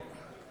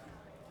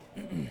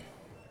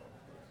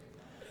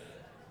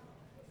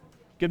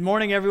Good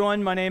morning,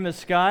 everyone. My name is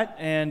Scott,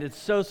 and it's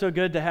so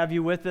good to have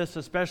you with us,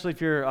 especially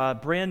if you're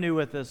brand new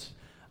with us.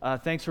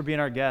 Thanks for being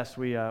our guest.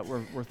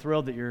 We're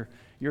thrilled that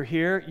you're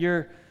here.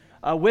 You're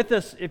with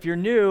us, if you're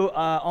new,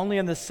 only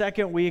in the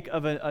second week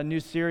of a new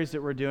series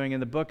that we're doing in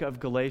the book of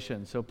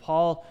Galatians. So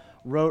Paul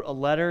wrote a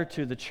letter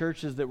to the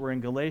churches that were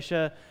in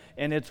Galatia,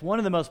 and it's one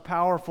of the most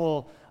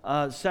powerful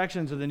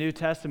sections of the New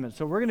Testament.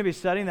 So we're going to be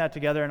studying that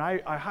together, and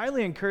I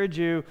highly encourage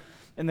you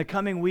in the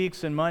coming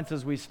weeks and months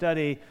as we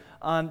study,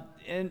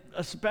 and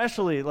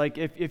especially like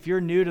if you're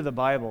new to the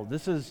Bible,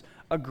 this is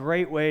a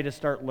great way to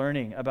start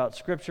learning about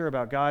Scripture,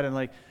 about God, and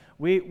like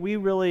we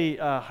really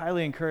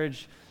highly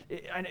encourage.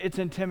 It's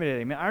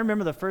intimidating. I mean, I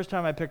remember the first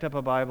time I picked up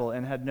a Bible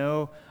and had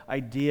no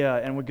idea,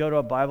 and would go to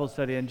a Bible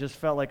study and just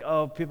felt like,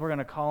 oh, people are going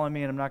to call on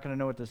me, and I'm not going to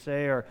know what to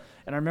say. And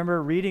I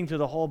remember reading through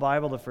the whole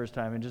Bible the first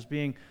time and just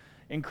being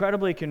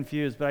incredibly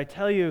confused. But I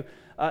tell you,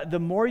 the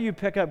more you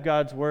pick up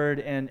God's Word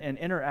and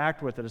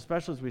interact with it,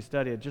 especially as we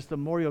study it, just the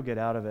more you'll get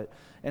out of it.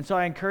 And so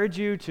I encourage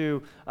you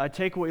to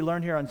take what we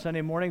learn here on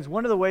Sunday mornings.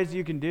 One of the ways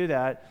you can do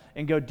that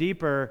and go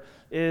deeper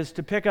is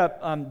to pick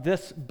up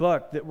this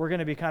book that we're going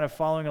to be kind of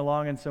following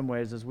along in some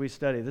ways as we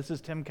study. This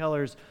is Tim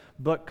Keller's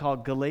book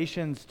called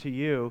Galatians to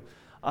You.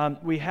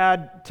 We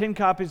had 10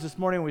 copies this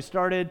morning when we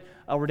started.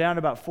 We're down to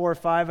about 4 or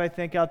 5, I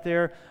think, out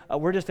there.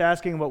 We're just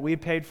asking what we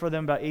paid for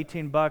them, about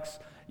 $18.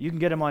 You can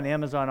get them on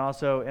Amazon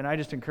also, and I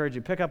just encourage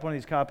you, pick up one of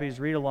these copies,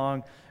 read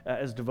along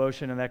as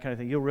devotion and that kind of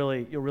thing. You'll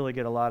really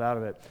get a lot out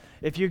of it.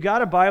 If you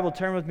got a Bible,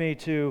 turn with me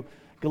to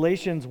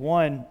Galatians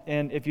 1,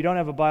 and if you don't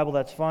have a Bible,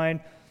 that's fine.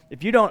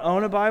 If you don't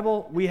own a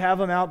Bible, we have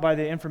them out by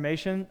the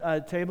information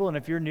table, and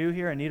if you're new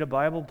here and need a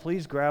Bible,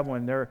 please grab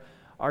one. They're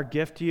our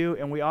gift to you,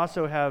 and we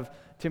also have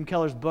Tim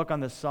Keller's book on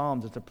the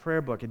Psalms. It's a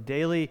prayer book, a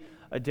daily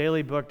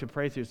book to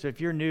pray through. So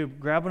if you're new,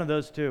 grab one of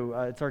those too.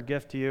 It's our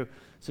gift to you.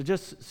 So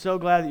just so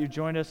glad that you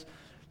joined us.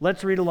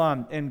 Let's read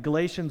along in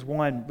Galatians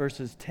 1,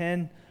 verses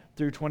 10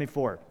 through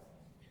 24.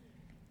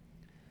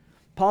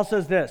 Paul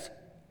says this,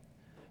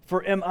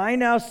 "For am I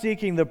now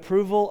seeking the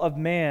approval of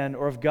man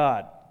or of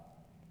God?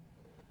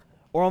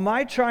 Or am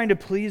I trying to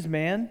please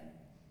man?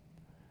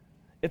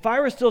 If I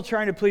were still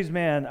trying to please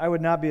man, I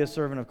would not be a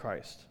servant of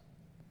Christ.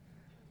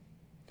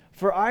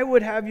 For I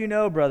would have you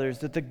know, brothers,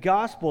 that the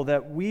gospel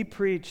that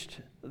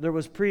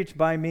was preached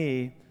by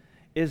me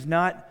is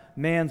not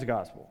man's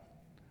gospel.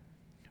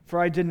 For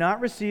I did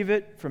not receive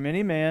it from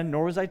any man,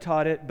 nor was I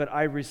taught it, but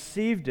I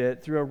received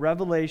it through a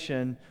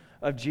revelation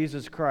of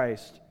Jesus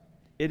Christ.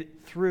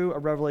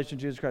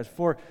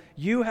 For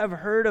you have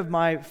heard of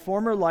my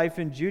former life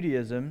in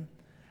Judaism,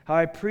 how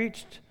I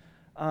preached,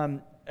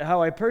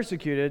 how I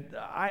persecuted."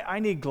 I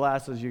need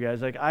glasses, you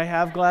guys. Like, I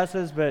have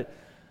glasses, but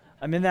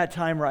I'm in that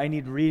time where I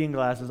need reading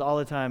glasses all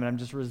the time, and I'm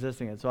just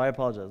resisting it, so I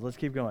apologize. Let's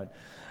keep going.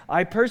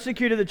 "I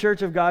persecuted the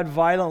church of God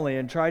violently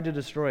and tried to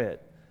destroy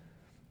it.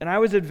 And I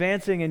was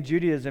advancing in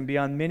Judaism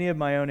beyond many of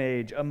my own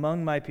age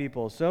among my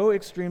people. So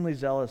extremely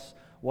zealous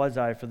was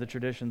I for the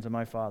traditions of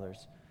my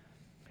fathers.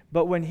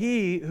 But when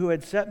he who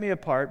had set me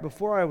apart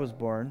before I was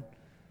born,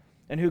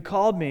 and who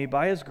called me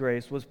by his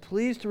grace, was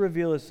pleased to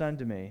reveal his Son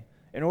to me,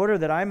 in order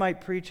that I might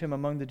preach him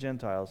among the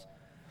Gentiles,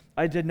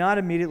 I did not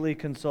immediately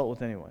consult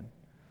with anyone,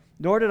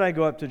 nor did I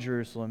go up to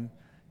Jerusalem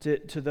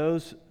to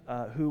those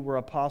who were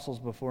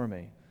apostles before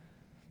me.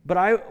 But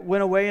I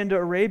went away into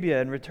Arabia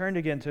and returned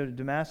again to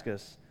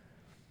Damascus.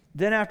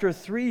 Then after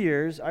 3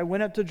 years, I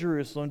went up to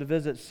Jerusalem to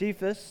visit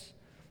Cephas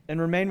and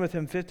remained with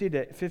him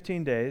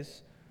 15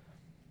 days.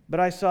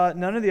 But I saw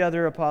none of the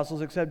other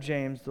apostles except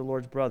James, the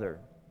Lord's brother.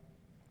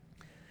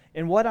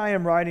 In what I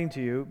am writing to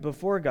you,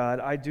 before God,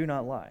 I do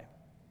not lie.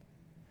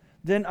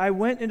 Then I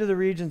went into the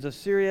regions of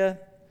Syria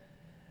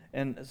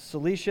and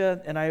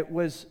Cilicia, and I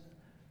was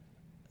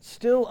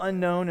still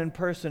unknown in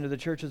person to the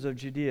churches of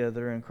Judea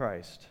that are in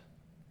Christ.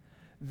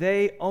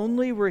 They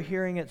only were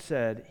hearing it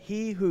said,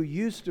 'He who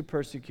used to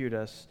persecute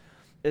us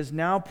is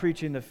now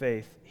preaching the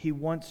faith he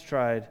once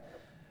tried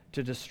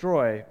to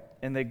destroy,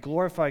 and they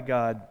glorify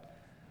God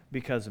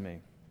because of me.'"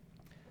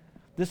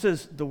 This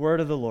is the word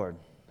of the Lord.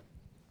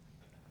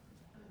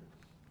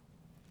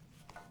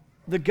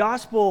 The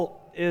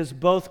gospel is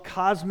both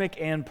cosmic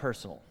and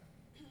personal.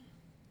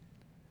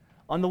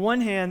 On the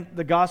one hand,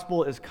 the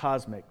gospel is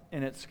cosmic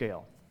in its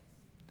scale,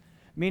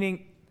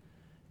 meaning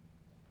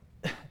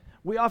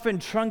we often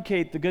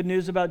truncate the good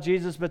news about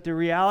Jesus, but the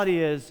reality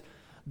is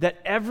that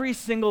every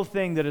single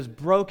thing that is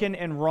broken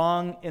and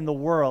wrong in the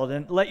world,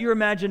 and let your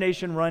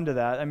imagination run to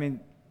that. I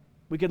mean,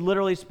 we could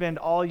literally spend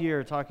all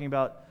year talking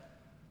about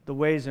the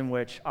ways in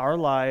which our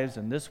lives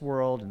and this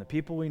world and the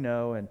people we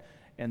know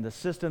and the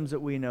systems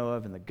that we know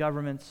of and the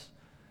governments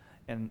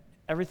and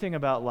everything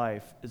about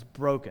life is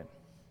broken.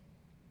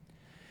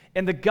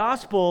 And the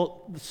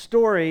gospel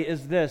story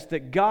is this,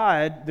 that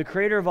God, the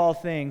creator of all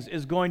things,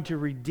 is going to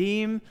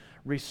redeem,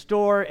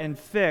 restore, and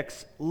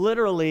fix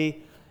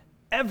literally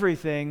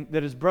everything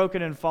that is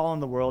broken and fallen in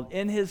the world.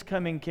 In his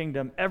coming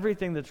kingdom,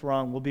 everything that's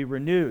wrong will be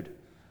renewed.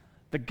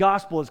 The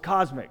gospel is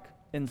cosmic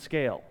in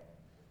scale.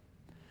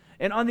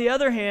 And on the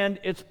other hand,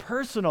 it's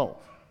personal.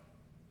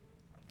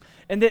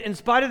 And that in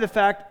spite of the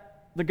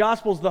fact the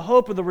gospel is the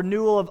hope of the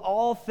renewal of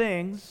all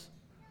things,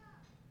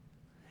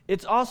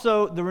 it's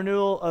also the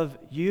renewal of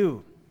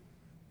you,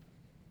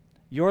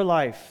 your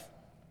life,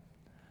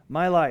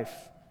 my life.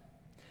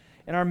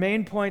 And our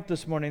main point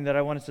this morning that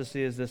I want us to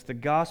see is this: the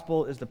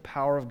gospel is the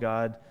power of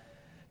God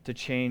to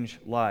change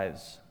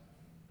lives.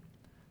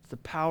 It's the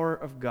power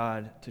of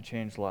God to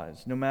change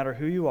lives. No matter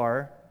who you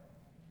are,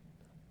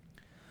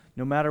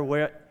 no matter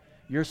what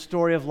your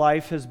story of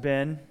life has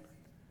been,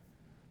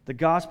 the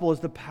gospel is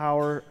the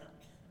power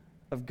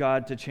of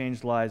God to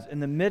change lives. In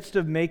the midst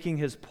of making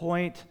his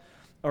point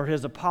or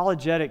his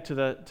apologetic to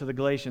the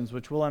Galatians,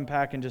 which we'll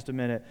unpack in just a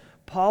minute,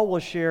 Paul will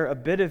share a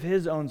bit of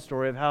his own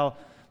story of how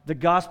the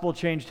gospel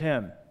changed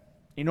him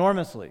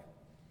enormously.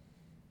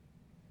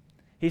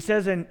 He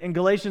says in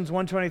Galatians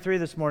 1:23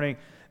 this morning,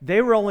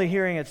 they were only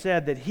hearing it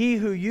said that he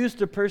who used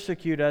to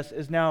persecute us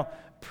is now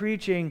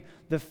preaching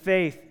the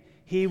faith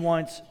he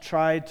once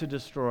tried to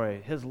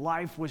destroy. His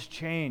life was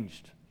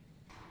changed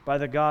by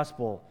the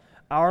gospel.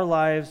 Our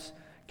lives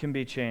can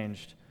be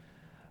changed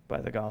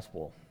by the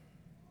gospel.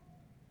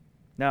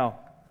 Now,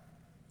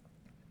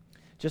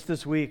 just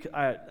this week,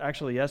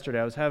 actually yesterday,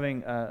 I was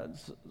having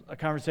a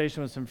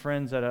conversation with some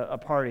friends at a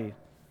party.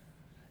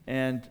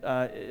 And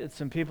it's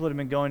some people that have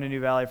been going to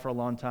New Valley for a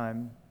long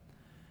time.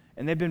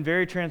 And they've been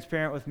very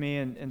transparent with me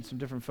and some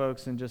different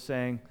folks and just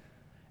saying,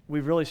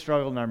 we've really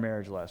struggled in our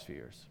marriage the last few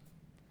years.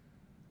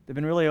 They've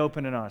been really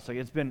open and honest. Like,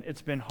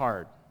 it's been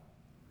hard.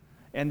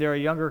 And they're a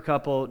younger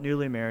couple,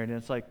 newly married, and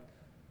it's like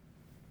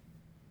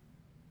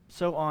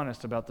so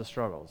honest about the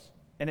struggles.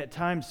 And at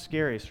times,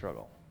 scary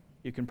struggle.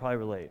 You can probably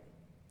relate.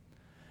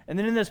 And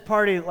then in this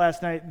party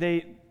last night,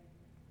 they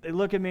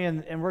look at me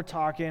and we're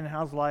talking,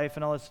 how's life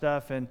and all this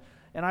stuff, and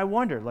I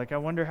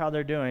wonder how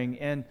they're doing.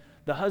 And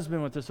the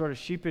husband with this sort of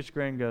sheepish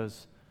grin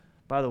goes,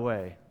 by the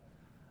way,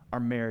 our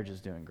marriage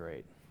is doing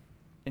great.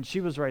 And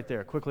she was right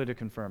there, quickly to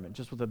confirm it,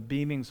 just with a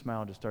beaming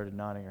smile, just started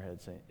nodding her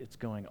head, saying, it's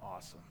going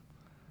awesome.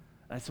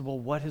 And I said, well,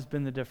 what has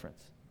been the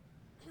difference?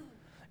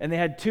 And they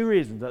had two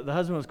reasons. The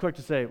husband was quick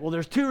to say, well,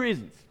 there's two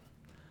reasons.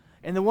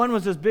 And the one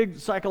was this big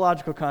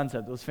psychological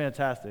concept that was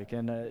fantastic.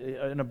 And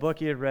in a book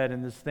he had read,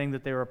 and this thing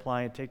that they were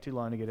applying, it'd take too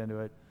long to get into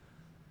it.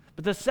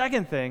 But the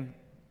second thing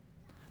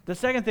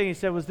he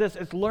said was this: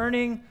 it's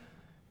learning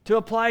to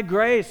apply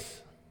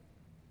grace.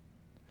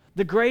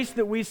 The grace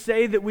that we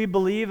say that we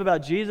believe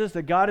about Jesus,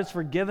 that God has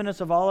forgiven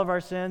us of all of our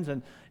sins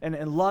and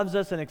loves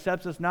us and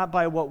accepts us not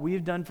by what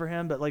we've done for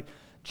him, but like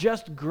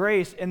just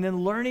grace, and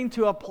then learning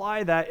to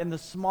apply that in the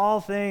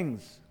small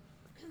things.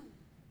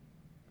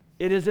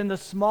 It is in the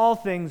small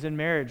things in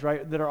marriage,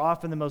 right, that are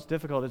often the most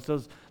difficult.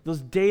 It's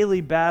those daily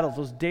battles,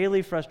 those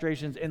daily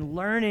frustrations, and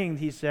learning,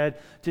 he said,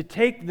 to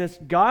take this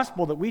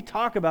gospel that we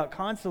talk about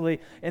constantly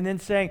and then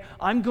saying,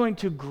 I'm going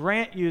to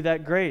grant you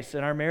that grace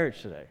in our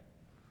marriage today.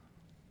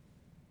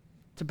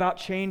 It's about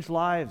changed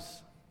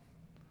lives.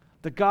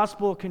 The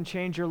gospel can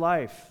change your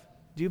life.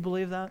 Do you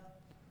believe that?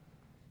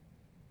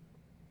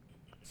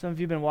 Some of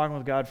you have been walking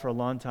with God for a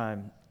long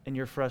time, and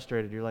you're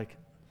frustrated. You're like,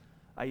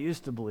 I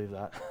used to believe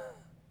that.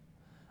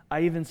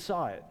 I even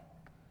saw it,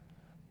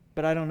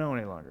 but I don't know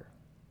any longer.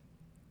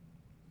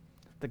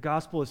 The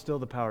gospel is still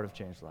the power to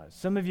change lives.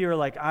 Some of you are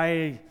like,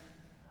 I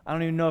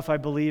don't even know if I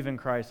believe in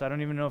Christ. I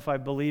don't even know if I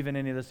believe in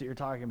any of this that you're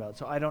talking about.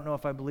 So I don't know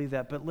if I believe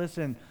that. But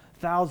listen,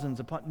 thousands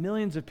upon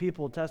millions of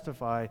people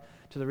testify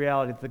to the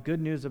reality that the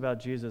good news about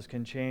Jesus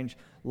can change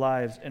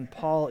lives, and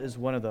Paul is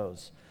one of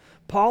those.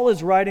 Paul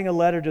is writing a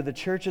letter to the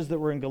churches that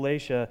were in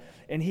Galatia,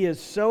 and he is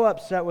so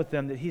upset with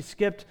them that he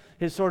skipped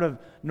his sort of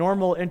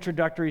normal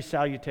introductory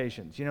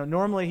salutations. You know,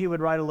 normally he would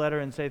write a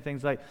letter and say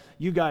things like,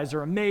 you guys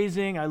are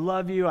amazing, I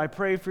love you, I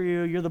pray for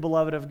you, you're the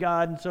beloved of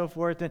God, and so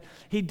forth. And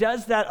he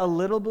does that a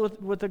little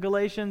bit with the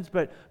Galatians,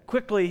 but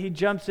quickly he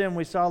jumps in,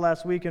 we saw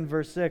last week in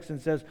verse 6,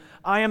 and says,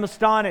 I am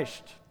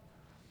astonished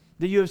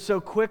that you have so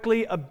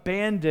quickly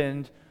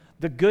abandoned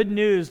the good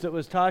news that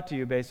was taught to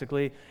you,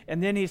 basically.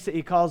 And then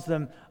he calls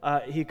them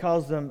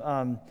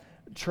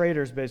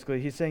traitors, basically.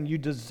 He's saying you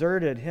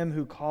deserted him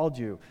who called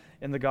you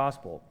in the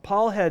gospel.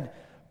 Paul had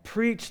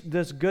preached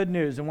this good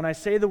news, and when I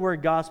say the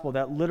word gospel,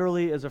 that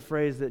literally is a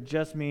phrase that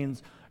just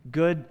means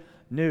good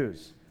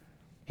news.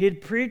 He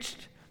had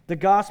preached the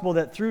gospel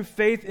that through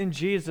faith in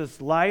Jesus'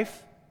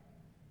 life,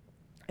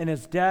 in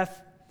his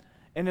death,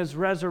 in his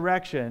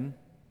resurrection,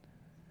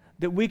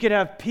 that we could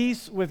have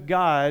peace with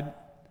God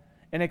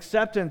and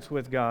acceptance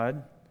with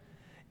God,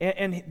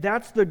 and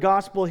that's the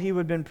gospel he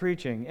would have been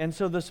preaching. And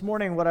so this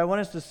morning, what I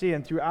want us to see,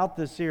 and throughout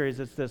this series,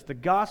 it's this: the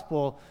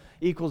gospel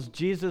equals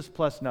Jesus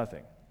plus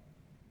nothing.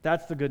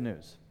 That's the good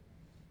news.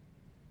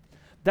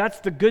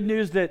 That's the good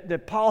news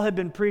that Paul had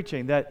been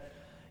preaching, that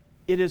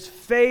it is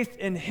faith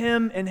in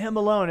him and him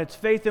alone. It's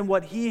faith in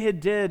what he had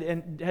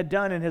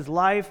done in his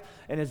life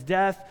and his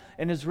death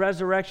and his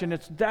resurrection.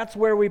 That's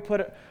where we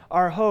put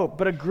our hope.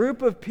 But a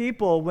group of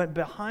people went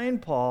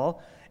behind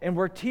Paul and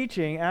were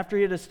teaching, after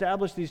he had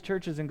established these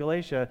churches in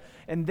Galatia,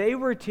 and they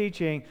were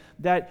teaching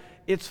that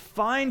it's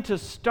fine to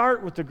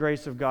start with the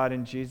grace of God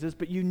in Jesus,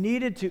 but you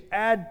needed to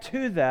add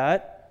to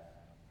that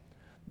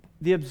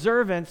the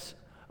observance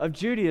of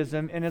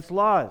Judaism and its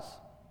laws.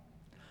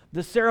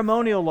 The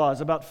ceremonial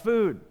laws about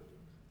food.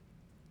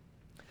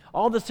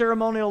 All the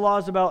ceremonial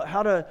laws about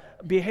how to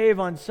behave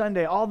on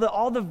Sunday, all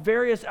the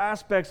various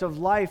aspects of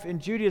life in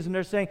Judaism.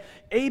 They're saying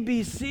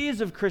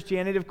ABCs of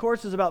Christianity, of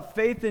course, is about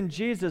faith in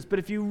Jesus. But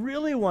if you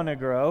really want to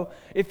grow,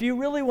 if you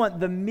really want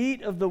the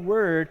meat of the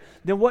word,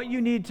 then what you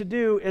need to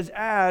do is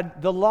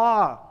add the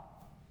law.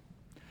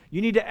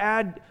 You need to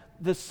add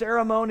the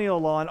ceremonial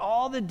law and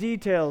all the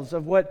details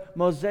of what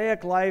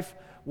Mosaic life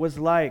was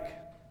like.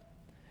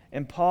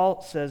 And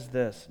Paul says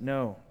this,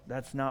 no,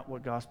 that's not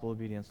what gospel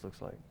obedience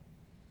looks like.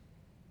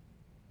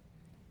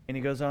 And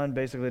he goes on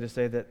basically to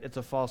say that it's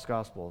a false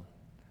gospel.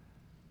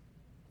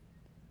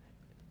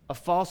 A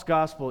false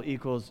gospel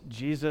equals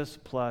Jesus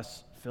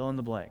plus fill in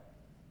the blank.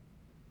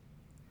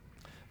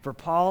 For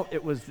Paul,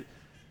 it was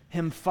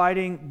him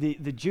fighting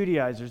the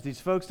Judaizers, these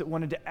folks that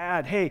wanted to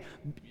add, hey,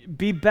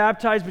 be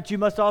baptized, but you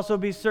must also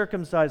be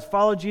circumcised.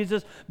 Follow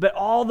Jesus, but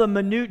all the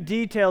minute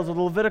details of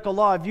the Levitical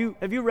law. Have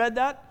you read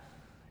that?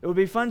 It would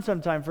be fun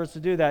sometime for us to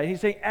do that.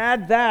 He's saying,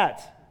 add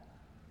that.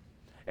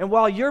 And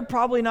while you're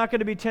probably not going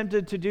to be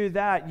tempted to do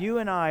that, you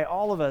and I,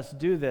 all of us,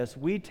 do this.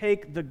 We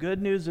take the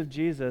good news of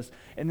Jesus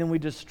and then we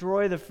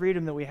destroy the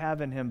freedom that we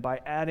have in him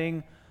by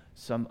adding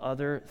some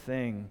other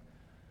thing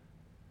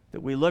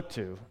that we look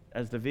to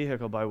as the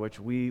vehicle by which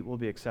we will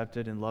be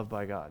accepted and loved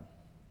by God.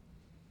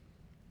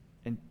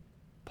 And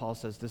Paul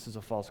says this is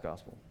a false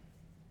gospel.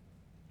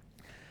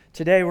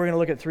 Today we're going to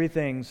look at three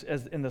things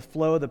as in the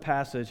flow of the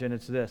passage, and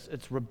it's this.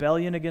 It's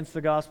rebellion against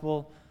the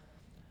gospel,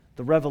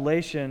 the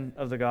revelation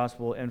of the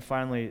gospel, and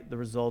finally, the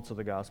results of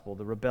the gospel.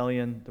 The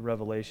rebellion, the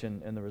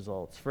revelation, and the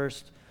results.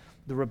 First,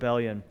 the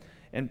rebellion.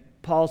 And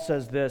Paul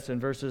says this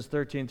in verses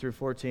 13 through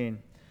 14.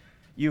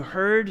 You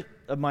heard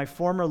of my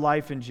former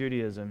life in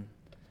Judaism,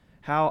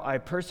 how I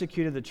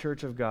persecuted the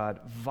church of God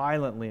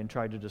violently and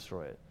tried to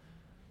destroy it.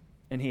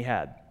 And he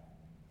had.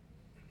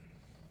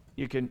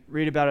 You can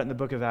read about it in the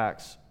book of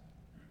Acts.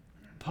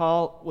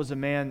 Paul was a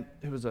man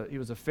who was a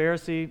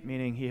Pharisee,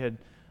 meaning he had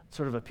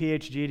sort of a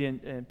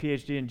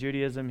PhD in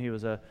Judaism. He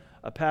was a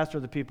pastor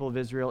of the people of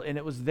Israel, and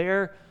it was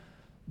their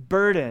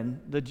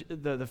burden,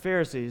 the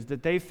Pharisees,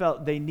 that they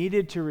felt they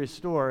needed to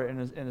restore, in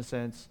a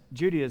sense,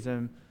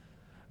 Judaism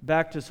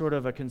back to sort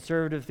of a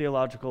conservative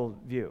theological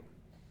view.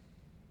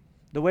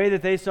 The way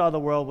that they saw the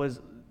world was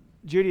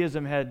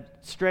Judaism had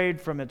strayed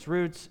from its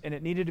roots, and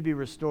it needed to be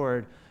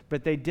restored,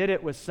 but they did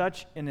it with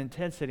such an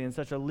intensity and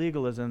such a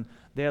legalism,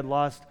 they had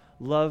lost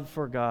love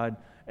for God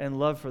and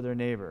love for their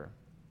neighbor.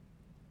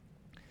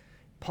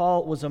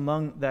 Paul was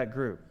among that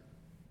group.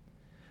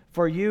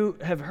 For you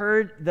have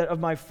heard that of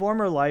my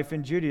former life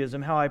in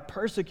Judaism, how I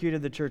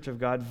persecuted the church of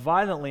God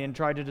violently and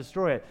tried to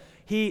destroy it.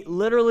 He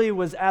literally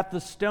was at the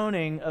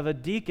stoning of a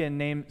deacon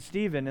named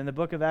Stephen. In the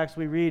book of Acts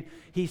we read,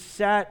 he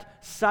sat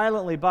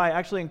silently by,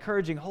 actually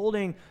encouraging,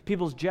 holding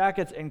people's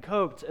jackets and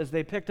coats as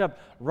they picked up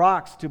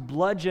rocks to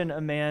bludgeon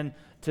a man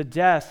to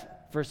death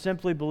for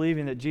simply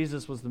believing that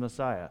Jesus was the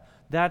Messiah.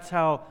 That's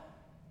how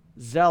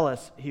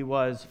zealous he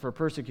was for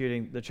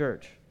persecuting the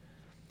church.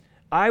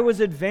 I was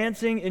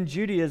advancing in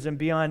Judaism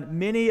beyond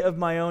many of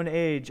my own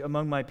age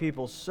among my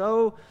people.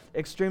 So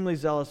extremely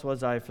zealous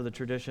was I for the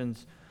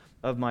traditions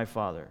of my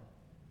father.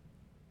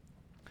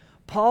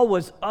 Paul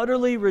was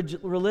utterly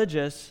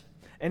religious,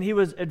 and he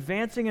was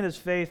advancing in his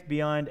faith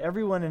beyond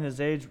everyone in his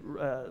age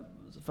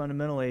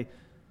fundamentally,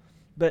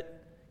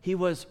 but he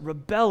was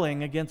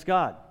rebelling against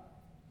God.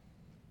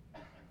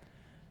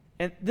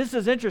 And this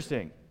is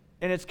interesting,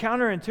 and it's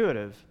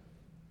counterintuitive.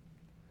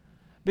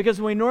 Because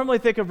when we normally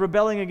think of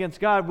rebelling against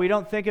God, we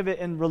don't think of it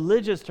in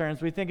religious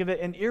terms. We think of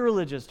it in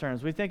irreligious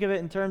terms. We think of it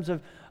in terms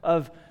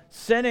of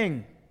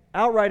sinning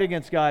outright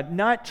against God,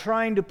 not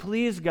trying to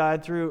please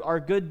God through our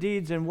good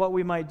deeds and what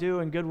we might do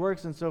and good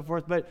works and so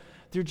forth, but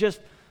through just,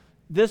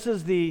 this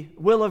is the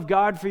will of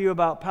God for you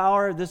about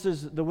power. This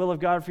is the will of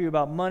God for you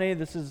about money.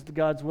 This is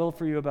God's will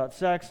for you about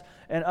sex.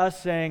 And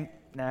us saying,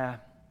 nah,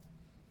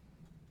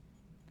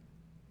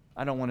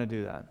 I don't want to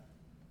do that.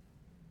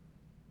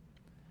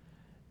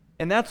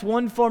 And that's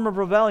one form of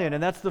rebellion,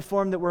 and that's the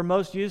form that we're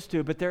most used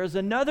to. But there is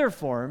another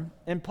form,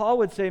 and Paul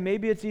would say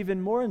maybe it's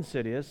even more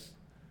insidious.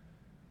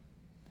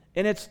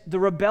 And it's the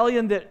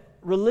rebellion that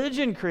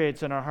religion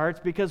creates in our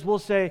hearts, because we'll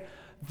say,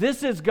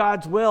 this is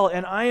God's will,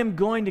 and I am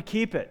going to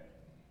keep it.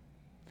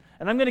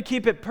 And I'm going to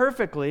keep it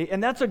perfectly,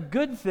 and that's a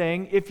good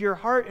thing if your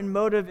heart and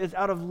motive is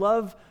out of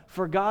love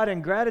for God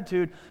and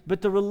gratitude.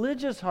 But the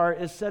religious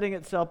heart is setting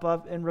itself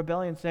up in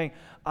rebellion, saying,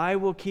 I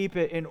will keep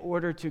it in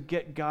order to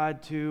get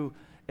God to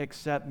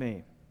accept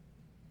me.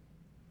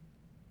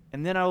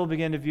 And then I will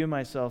begin to view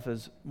myself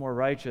as more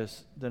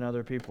righteous than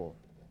other people.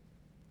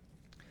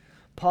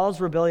 Paul's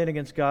rebellion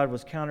against God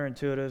was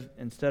counterintuitive.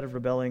 Instead of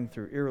rebelling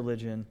through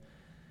irreligion,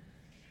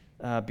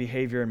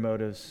 behavior and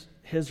motives,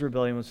 his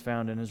rebellion was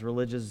found in his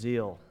religious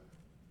zeal,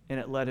 and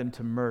it led him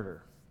to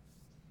murder.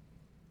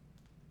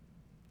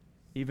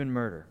 Even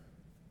murder.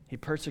 He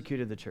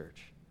persecuted the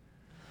church.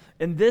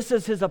 And this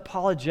is his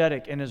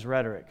apologetic and his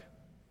rhetoric.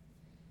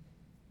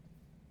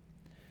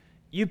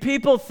 You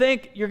people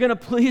think you're going to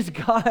please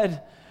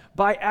God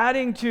by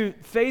adding to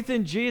faith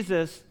in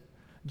Jesus,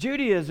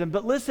 Judaism.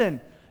 But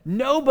listen,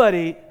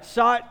 nobody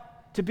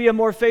sought to be a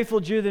more faithful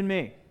Jew than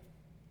me.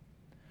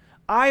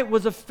 I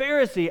was a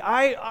Pharisee.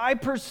 I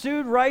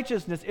pursued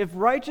righteousness. If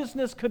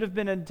righteousness could have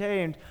been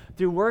attained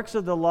through works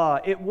of the law,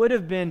 it would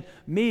have been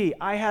me.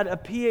 I had a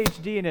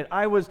PhD in it.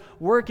 I was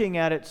working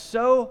at it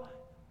so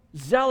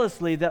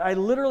zealously that I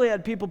literally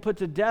had people put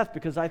to death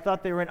because I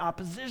thought they were in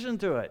opposition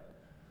to it.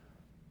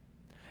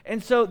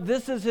 And so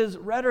this is his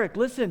rhetoric.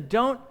 Listen,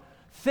 don't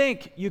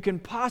think you can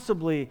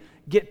possibly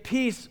get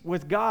peace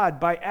with God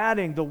by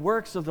adding the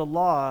works of the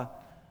law.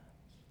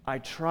 I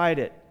tried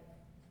it.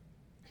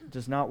 It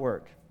does not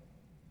work.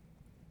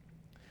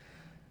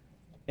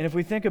 And if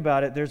we think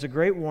about it, there's a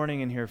great warning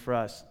in here for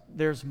us.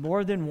 There's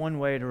more than one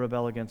way to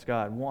rebel against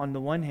God. On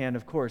the one hand,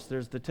 of course,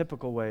 there's the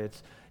typical way.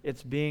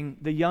 It's being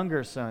the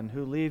younger son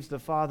who leaves the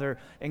father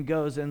and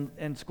goes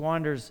and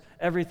squanders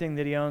everything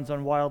that he owns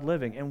on wild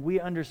living. And we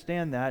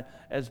understand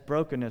that as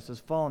brokenness, as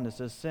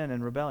fallenness, as sin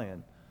and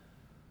rebellion.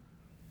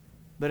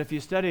 But if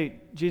you study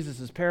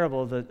Jesus'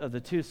 parable of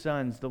the two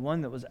sons, the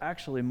one that was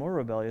actually more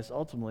rebellious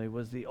ultimately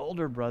was the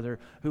older brother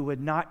who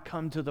would not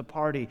come to the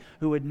party,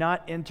 who would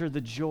not enter the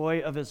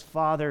joy of his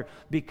father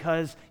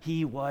because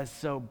he was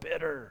so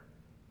bitter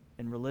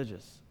and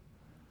religious.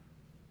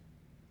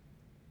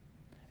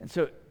 And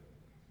so,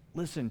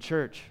 listen,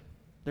 church,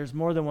 there's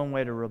more than one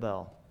way to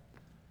rebel.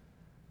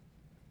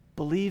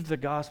 Believe the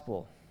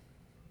gospel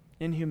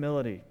in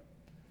humility.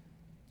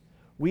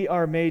 We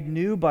are made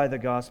new by the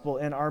gospel,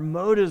 and our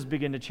motives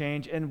begin to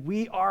change, and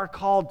we are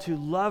called to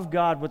love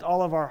God with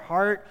all of our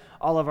heart,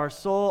 all of our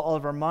soul, all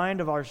of our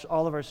mind,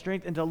 all of our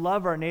strength, and to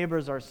love our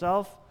neighbors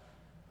ourselves.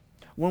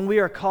 When we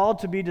are called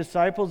to be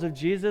disciples of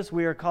Jesus,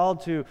 we are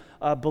called to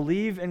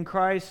believe in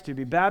Christ, to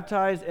be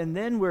baptized, and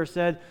then we're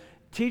said,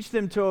 teach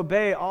them to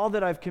obey all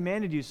that I've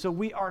commanded you. So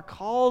we're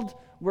called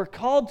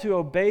to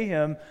obey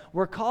him,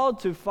 we're called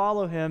to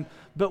follow him,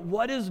 but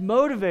what is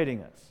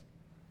motivating us?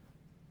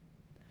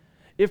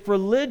 If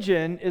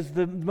religion is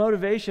the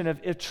motivation,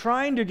 if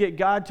trying to get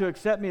God to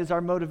accept me is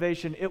our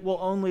motivation, it will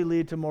only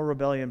lead to more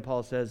rebellion,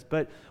 Paul says.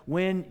 But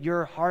when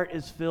your heart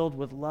is filled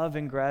with love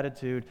and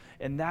gratitude,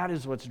 and that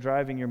is what's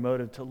driving your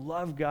motive, to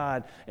love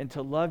God and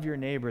to love your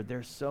neighbor,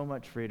 there's so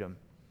much freedom.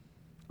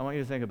 I want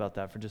you to think about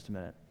that for just a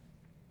minute.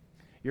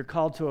 You're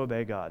called to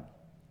obey God.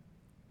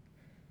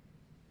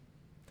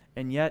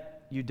 And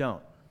yet, you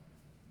don't.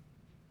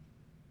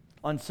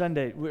 On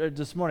Sunday,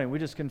 this morning, we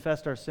just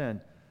confessed our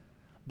sin.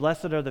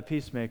 Blessed are the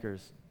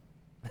peacemakers,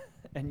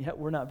 and yet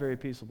we're not very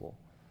peaceable.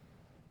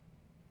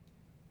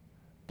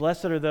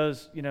 Blessed are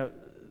those,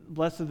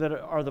 blessed that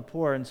are the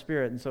poor in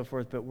spirit and so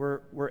forth, but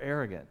we're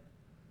arrogant.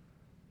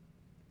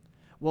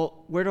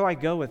 Well, where do I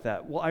go with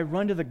that? Well, I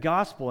run to the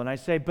gospel and I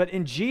say, but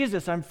in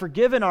Jesus, I'm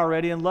forgiven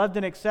already and loved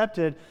and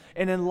accepted,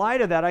 and in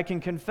light of that, I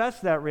can confess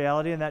that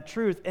reality and that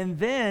truth, and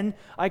then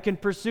I can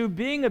pursue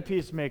being a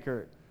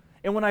peacemaker.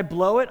 And when I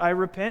blow it, I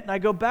repent and I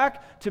go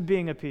back to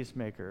being a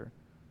peacemaker.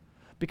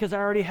 Because I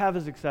already have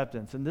his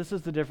acceptance. And this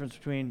is the difference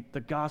between the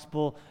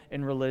gospel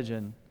and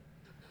religion.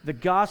 The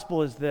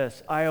gospel is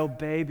this: I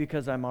obey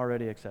because I'm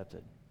already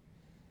accepted.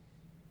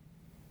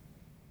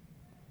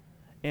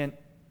 And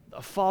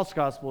a false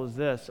gospel is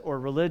this, or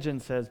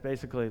religion says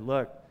basically,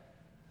 look,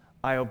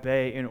 I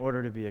obey in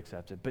order to be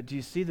accepted. But do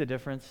you see the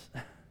difference?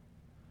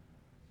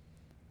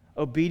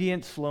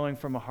 Obedience flowing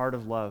from a heart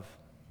of love.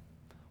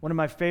 One of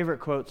my favorite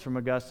quotes from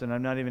Augustine,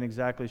 I'm not even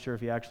exactly sure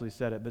if he actually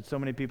said it, but so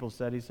many people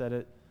said he said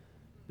it,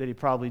 that he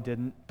probably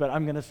didn't, but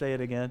I'm going to say it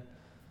again.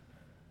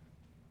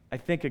 I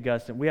think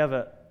Augustine,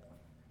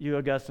 you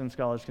Augustine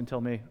scholars can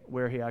tell me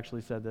where he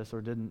actually said this or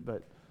didn't,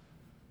 but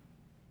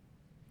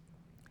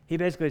he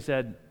basically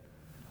said,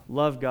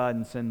 love God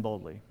and sin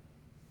boldly.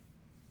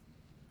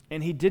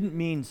 And he didn't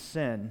mean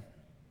sin,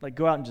 like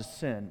go out and just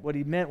sin. What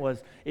he meant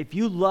was, if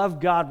you love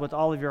God with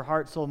all of your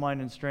heart, soul, mind,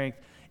 and strength,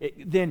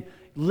 then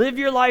live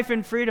your life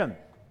in freedom.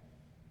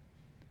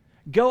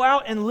 Go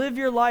out and live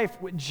your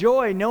life with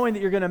joy, knowing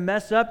that you're going to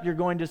mess up, you're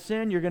going to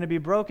sin, you're going to be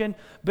broken,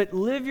 but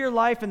live your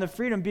life in the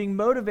freedom, being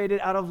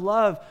motivated out of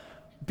love.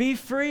 Be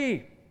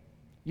free.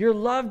 You're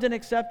loved and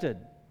accepted.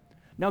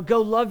 Now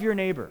go love your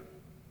neighbor.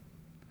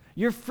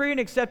 You're free and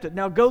accepted.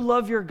 Now go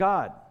love your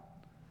God.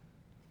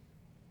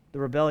 The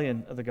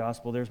rebellion of the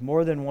gospel. There's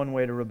more than one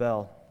way to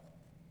rebel.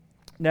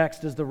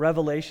 Next is the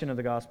revelation of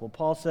the gospel.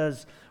 Paul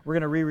says, we're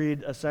going to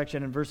reread a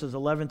section in verses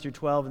 11 through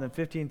 12 and then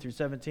 15 through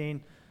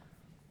 17.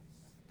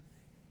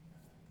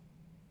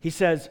 He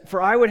says,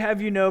 for I would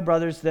have you know,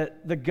 brothers,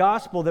 that the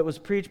gospel that was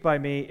preached by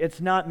me, it's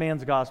not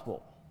man's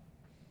gospel.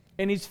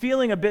 And he's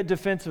feeling a bit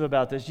defensive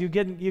about this. You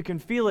can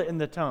feel it in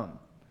the tone.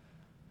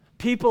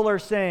 People are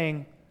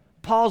saying,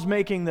 Paul's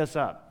making this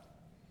up.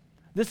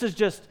 This is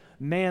just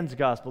man's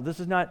gospel. This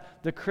is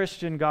not the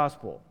Christian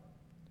gospel.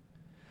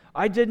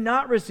 I did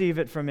not receive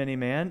it from any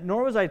man,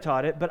 nor was I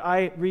taught it, but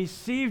I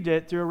received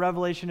it through a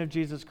revelation of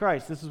Jesus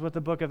Christ. This is what the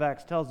book of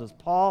Acts tells us.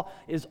 Paul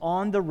is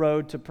on the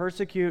road to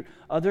persecute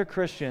other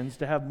Christians,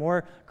 to have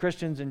more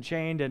Christians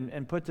enchained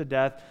and put to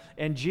death,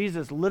 and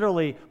Jesus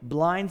literally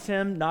blinds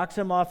him, knocks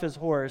him off his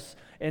horse,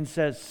 and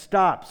says,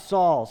 "Stop,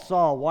 Saul,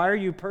 Saul, why are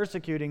you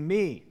persecuting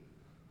me?"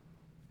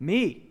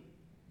 Me.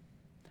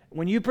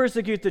 When you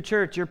persecute the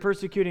church, you're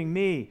persecuting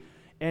me.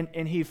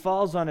 And he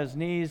falls on his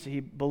knees. He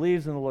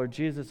believes in the Lord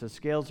Jesus. His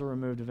scales are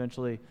removed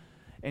eventually.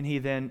 And he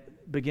then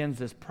begins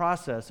this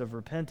process of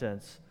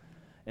repentance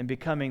and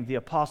becoming the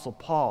Apostle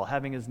Paul,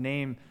 having his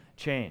name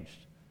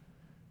changed.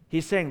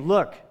 He's saying,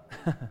 look,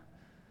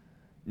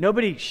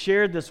 nobody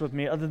shared this with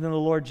me other than the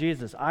Lord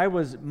Jesus. I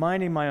was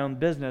minding my own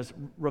business,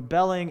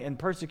 rebelling and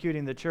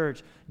persecuting the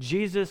church.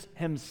 Jesus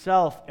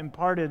himself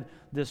imparted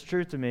this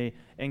truth to me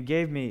and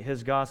gave me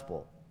his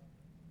gospel.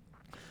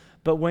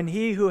 But when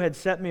he who had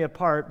set me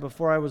apart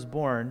before I was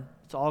born,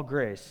 it's all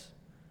grace,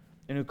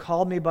 and who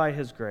called me by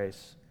his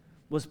grace,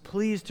 was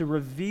pleased to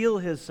reveal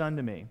his Son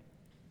to me.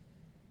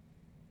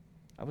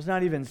 I was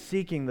not even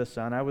seeking the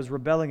Son. I was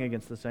rebelling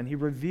against the Son. He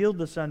revealed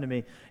the Son to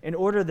me in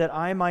order that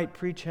I might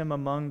preach him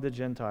among the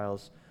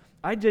Gentiles.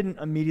 I didn't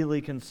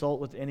immediately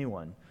consult with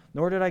anyone,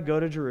 nor did I go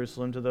to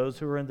Jerusalem to those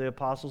who were in the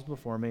apostles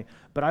before me,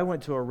 but I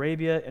went to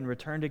Arabia and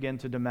returned again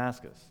to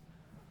Damascus.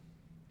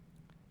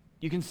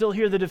 You can still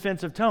hear the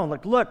defensive tone.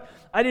 Like, look,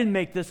 I didn't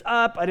make this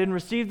up. I didn't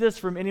receive this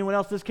from anyone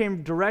else. This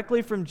came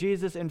directly from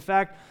Jesus. In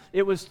fact,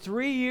 it was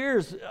 3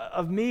 years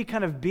of me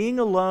kind of being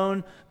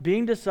alone,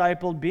 being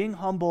discipled, being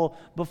humble,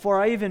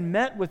 before I even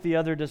met with the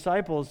other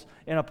disciples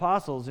and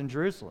apostles in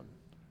Jerusalem.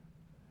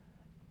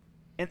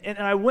 And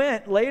I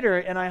went later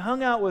and I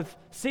hung out with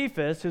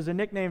Cephas, who's a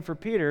nickname for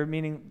Peter,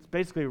 meaning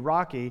basically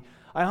Rocky.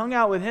 I hung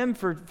out with him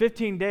for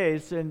 15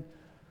 days and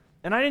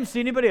I didn't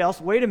see anybody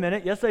else. Wait a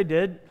minute. Yes, I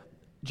did.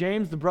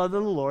 James, the brother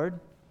of the Lord.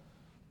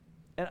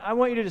 And I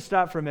want you to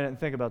stop for a minute and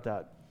think about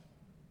that.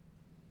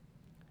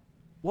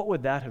 What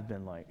would that have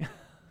been like?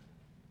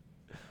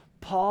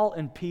 Paul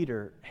and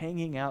Peter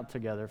hanging out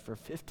together for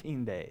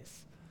 15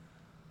 days.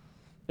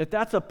 If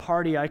that's a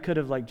party I could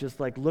have just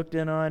looked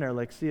in on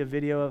or see a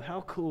video of,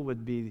 how cool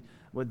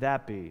would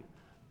that be?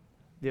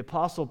 The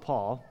Apostle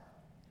Paul,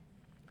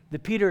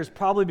 that Peter is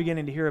probably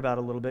beginning to hear about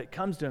a little bit,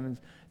 comes to him and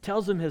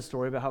tells him his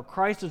story about how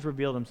Christ has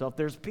revealed himself.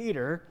 There's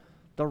Peter,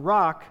 the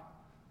rock,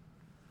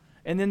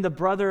 and then the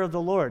brother of the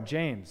Lord,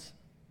 James.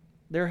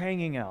 They're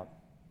hanging out.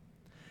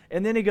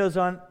 And then he goes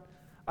on,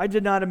 I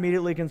did not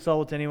immediately consult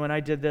with anyone. I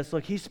did this.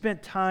 Look, he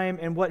spent time,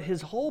 and what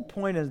his whole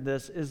point is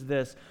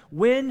this.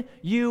 When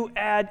you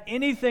add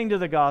anything to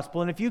the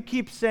gospel, and if you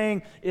keep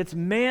saying it's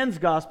man's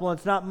gospel and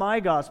it's not my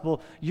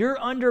gospel, you're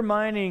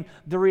undermining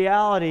the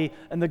reality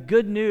and the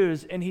good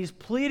news, and he's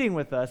pleading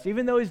with us.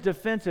 Even though he's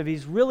defensive,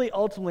 he's really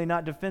ultimately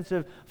not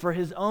defensive for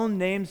his own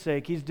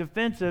namesake. He's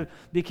defensive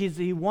because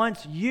he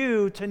wants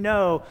you to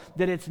know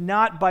that it's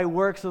not by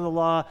works of the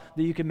law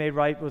that you can be made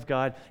right with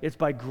God. It's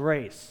by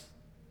grace.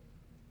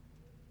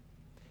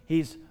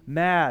 He's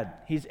mad,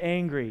 he's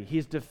angry,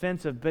 he's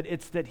defensive, but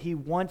it's that he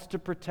wants to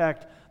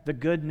protect the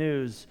good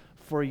news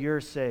for your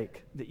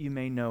sake, that you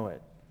may know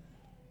it.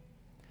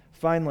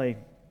 Finally,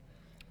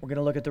 we're going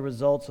to look at the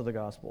results of the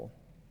gospel.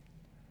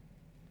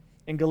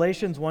 In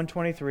Galatians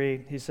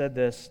 1:23, he said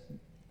this,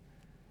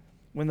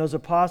 when those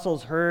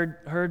apostles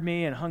heard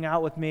me and hung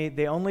out with me,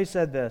 they only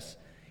said this,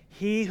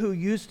 he who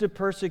used to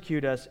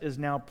persecute us is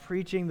now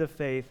preaching the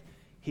faith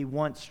he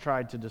once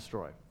tried to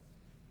destroy.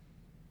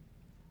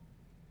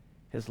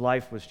 His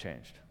life was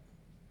changed.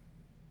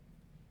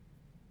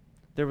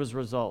 There was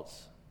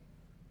results.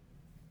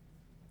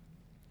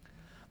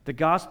 The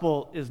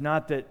gospel is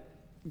not that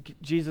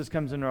Jesus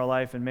comes into our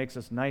life and makes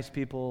us nice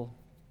people,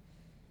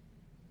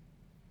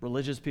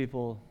 religious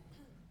people,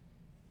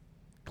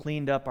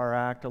 cleaned up our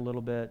act a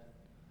little bit.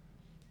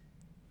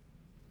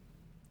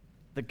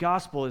 The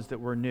gospel is that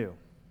we're new.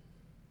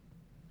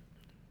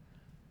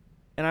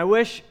 And I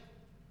wish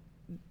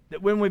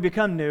that when we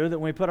become new, that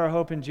when we put our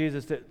hope in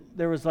Jesus, that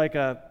there was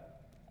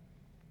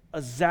a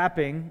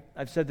zapping,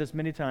 I've said this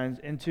many times,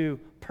 into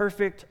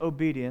perfect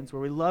obedience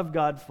where we love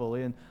God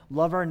fully and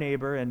love our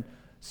neighbor and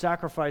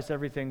sacrifice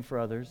everything for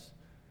others.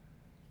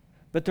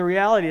 But the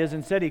reality is,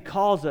 instead, he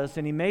calls us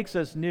and he makes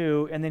us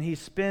new, and then he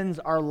spends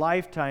our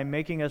lifetime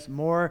making us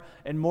more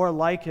and more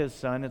like his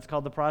Son. It's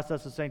called the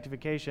process of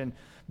sanctification.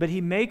 But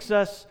he makes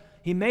us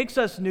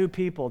new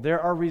people.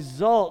 There are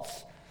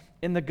results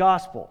in the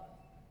gospel.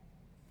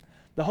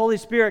 The Holy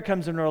Spirit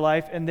comes into our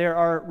life, and there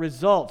are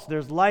results.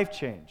 There's life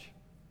change.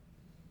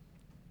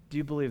 Do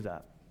you believe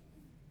that?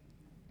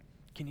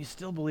 Can you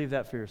still believe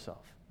that for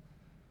yourself?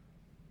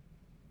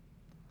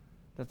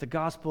 That the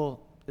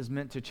gospel is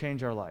meant to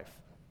change our life.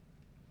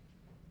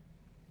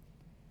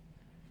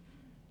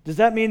 Does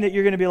that mean that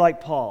you're going to be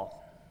like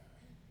Paul?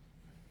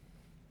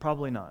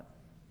 Probably not.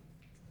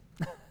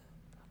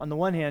 On the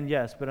one hand,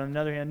 yes, but on the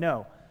other hand,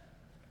 no.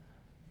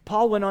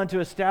 Paul went on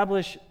to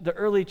establish the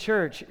early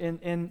church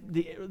in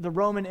the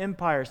Roman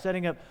Empire,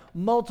 setting up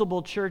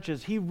multiple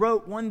churches. He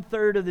wrote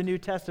 1/3 of the New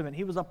Testament.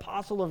 He was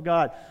apostle of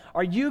God.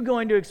 Are you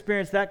going to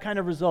experience that kind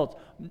of results?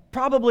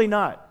 Probably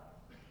not.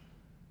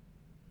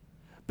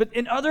 But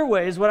in other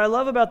ways, what I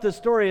love about this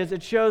story is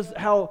it shows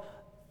how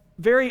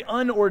very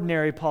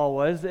unordinary Paul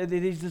was.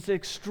 He's this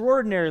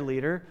extraordinary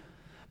leader.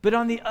 But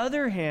on the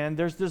other hand,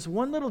 there's this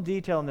one little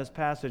detail in this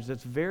passage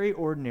that's very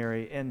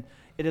ordinary, and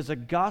it is a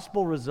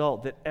gospel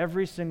result that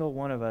every single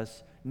one of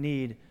us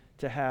need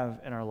to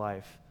have in our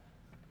life.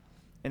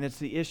 And it's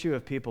the issue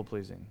of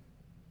people-pleasing.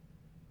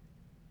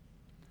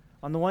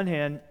 On the one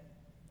hand,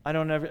 I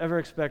don't ever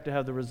expect to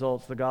have the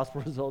results, the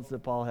gospel results that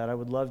Paul had. I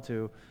would love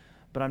to,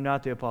 but I'm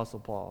not the Apostle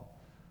Paul.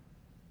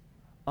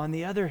 On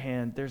the other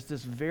hand, there's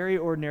this very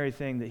ordinary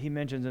thing that he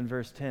mentions in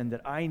verse 10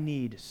 that I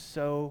need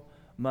so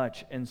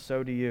much, and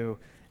so do you.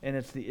 And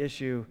it's the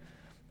issue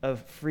of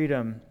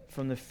freedom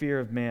from the fear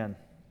of man.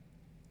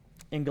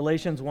 In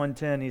Galatians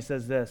 1:10, he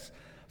says this,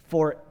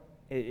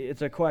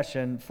 it's a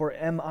question, for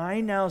am I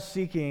now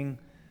seeking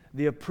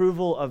the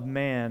approval of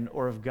man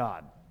or of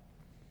God?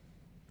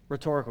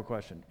 Rhetorical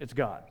question. It's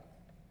God.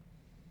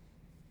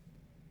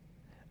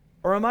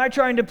 Or am I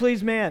trying to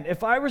please man?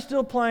 If I were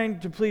still trying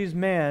to please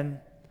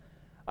man,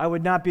 I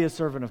would not be a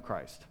servant of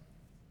Christ.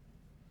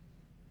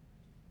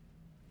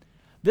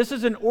 This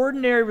is an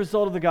ordinary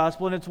result of the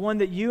gospel, and it's one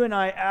that you and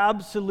I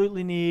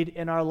absolutely need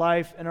in our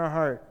life and our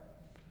heart.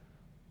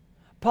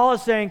 Paul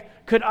is saying,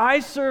 could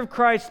I serve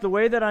Christ the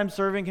way that I'm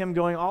serving him,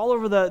 going all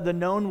over the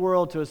known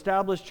world to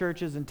establish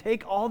churches and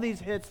take all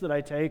these hits that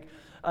I take,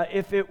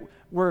 if it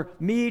were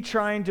me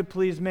trying to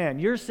please man?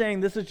 You're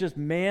saying this is just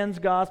man's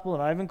gospel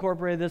and I've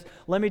incorporated this.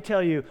 Let me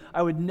tell you,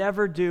 I would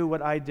never do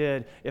what I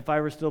did if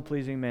I were still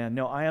pleasing man.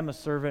 No, I am a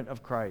servant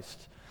of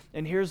Christ.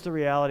 And here's the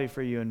reality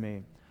for you and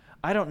me.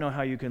 I don't know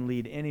how you can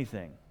lead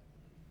anything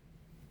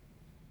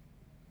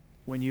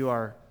when you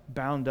are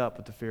bound up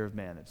with the fear of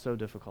man. It's so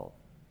difficult.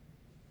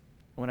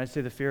 When I say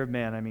the fear of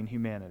man, I mean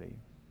humanity.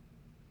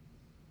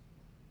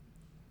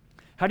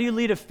 How do you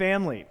lead a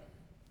family?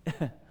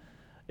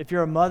 If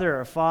you're a mother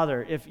or a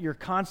father, if you're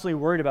constantly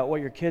worried about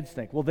what your kids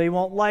think, well, they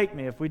won't like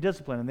me if we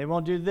discipline them. They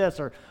won't do this,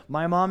 or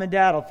my mom and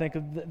dad will think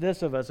of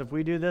this of us if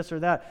we do this or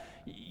that.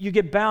 You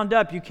get bound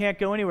up. You can't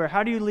go anywhere.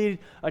 How do you lead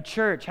a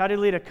church? How do you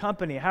lead a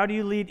company? How do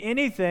you lead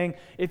anything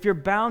if you're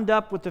bound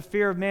up with the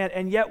fear of man?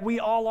 And yet we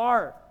all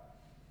are.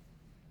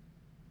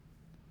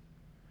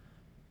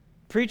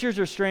 Preachers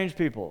are strange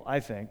people,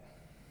 I think.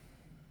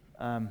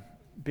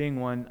 Being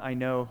one, I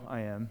know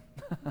I am.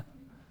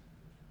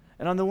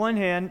 And on the one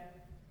hand,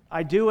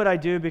 I do what I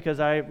do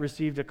because I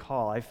received a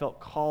call. I felt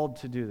called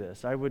to do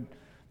this. I would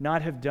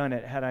not have done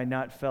it had I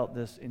not felt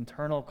this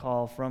internal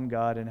call from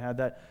God and had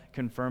that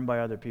confirmed by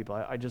other people.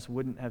 I just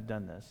wouldn't have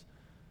done this.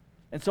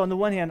 And so on the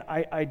one hand,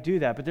 I do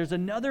that. But there's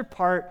another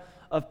part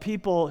of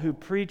people who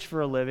preach for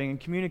a living and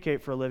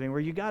communicate for a living where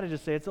you got to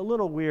just say it's a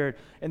little weird,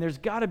 and there's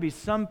got to be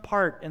some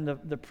part in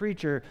the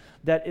preacher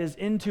that is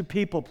into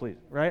people please,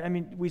 right? I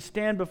mean, we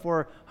stand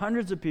before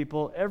hundreds of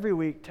people every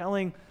week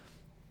telling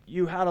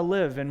you how to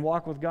live and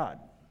walk with God.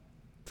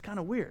 It's kind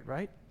of weird,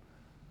 right?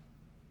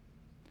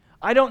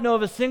 I don't know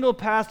of a single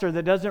pastor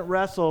that doesn't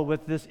wrestle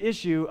with this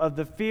issue of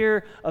the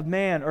fear of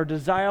man or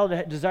desire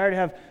to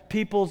have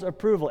people's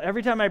approval.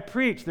 Every time I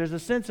preach, there's a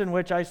sense in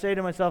which I say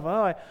to myself,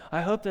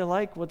 I hope they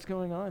like what's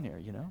going on here,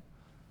 you know?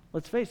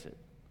 Let's face it.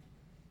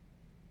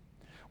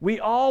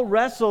 We all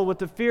wrestle with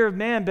the fear of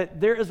man,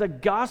 but there is a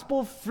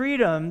gospel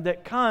freedom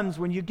that comes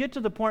when you get to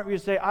the point where you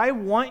say, I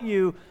want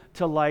you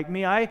to like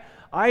me. I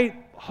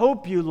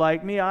hope you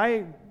like me.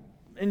 I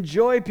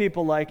enjoy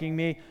people liking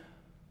me,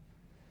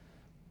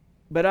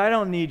 but I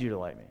don't need you to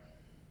like me.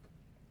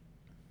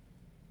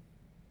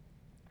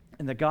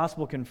 And the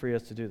gospel can free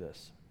us to do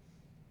this.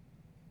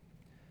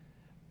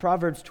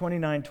 Proverbs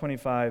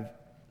 29:25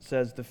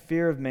 says, the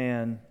fear of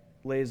man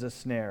lays a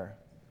snare,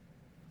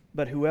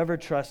 but whoever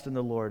trusts in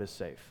the Lord is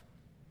safe.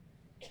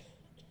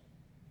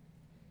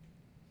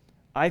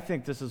 I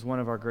think this is one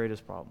of our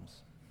greatest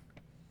problems,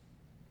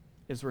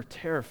 is we're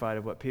terrified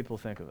of what people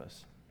think of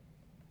us.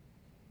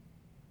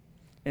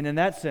 And in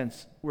that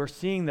sense, we're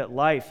seeing that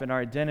life and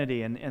our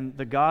identity and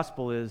the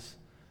gospel is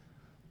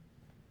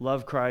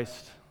love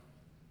Christ,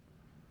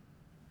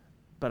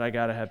 but I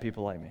got to have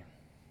people like me.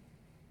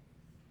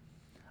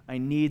 I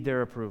need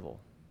their approval.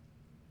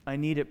 I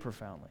need it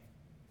profoundly.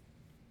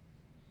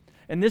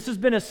 And this has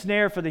been a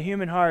snare for the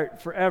human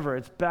heart forever.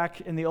 It's back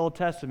in the Old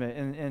Testament,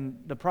 in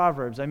the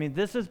Proverbs. I mean,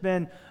 this has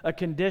been a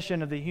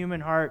condition of the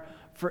human heart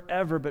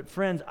forever. But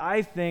friends,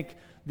 I think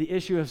the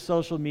issue of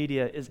social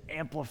media is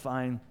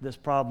amplifying this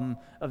problem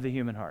of the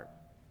human heart.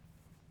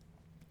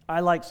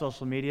 I like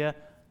social media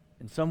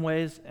in some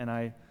ways, and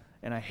I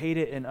hate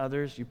it in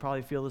others. You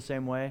probably feel the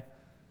same way.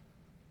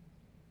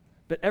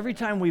 But every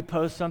time we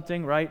post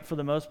something, right, for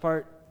the most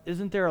part,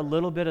 isn't there a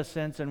little bit of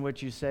sense in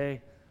which you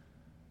say,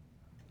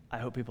 I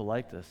hope people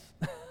like this.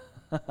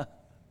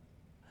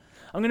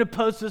 I'm going to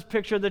post this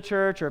picture of the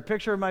church or a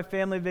picture of my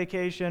family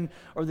vacation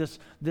or this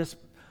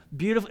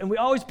beautiful, and we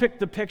always pick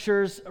the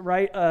pictures,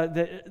 right,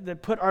 that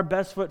put our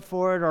best foot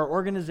forward, our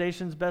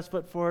organization's best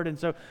foot forward, and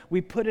so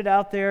we put it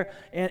out there,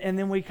 and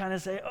then we kind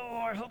of say, oh,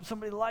 I hope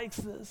somebody likes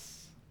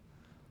this.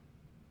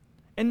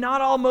 And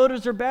not all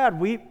motives are bad.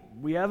 We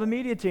have a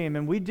media team,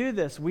 and we do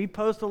this. We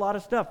post a lot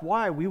of stuff.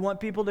 Why? We want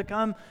people to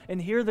come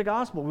and hear the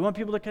gospel. We want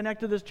people to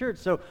connect to this church.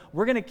 So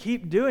we're going to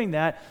keep doing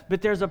that.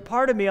 But there's a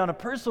part of me on a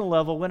personal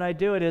level when I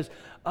do it is,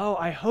 oh,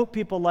 I hope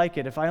people like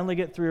it. If I only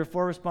get 3 or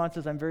 4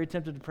 responses, I'm very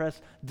tempted to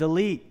press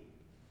delete.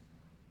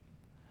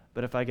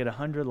 But if I get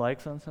 100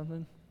 likes on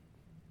something,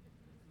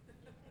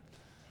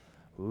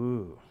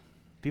 ooh,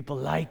 people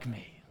like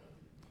me.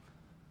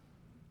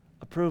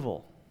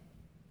 Approval.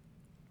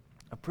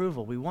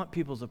 Approval. We want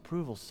people's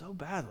approval so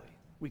badly.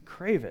 We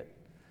crave it.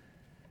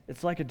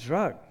 It's like a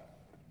drug.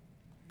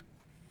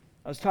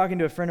 I was talking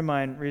to a friend of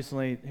mine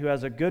recently who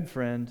has a good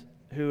friend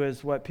who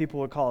is what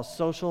people would call a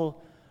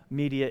social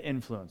media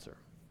influencer.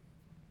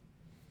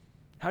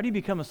 How do you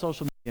become a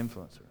social media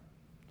influencer?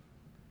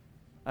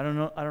 I don't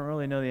know. I don't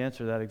really know the answer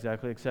to that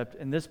exactly, except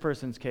in this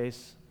person's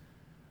case,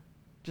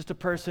 just a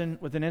person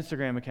with an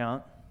Instagram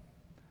account.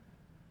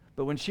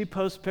 But when she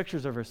posts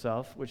pictures of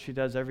herself, which she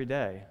does every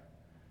day,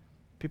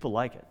 people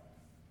like it.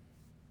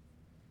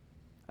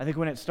 I think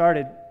when it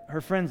started,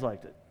 her friends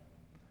liked it.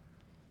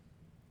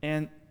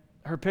 And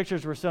her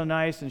pictures were so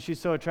nice and she's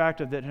so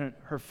attractive that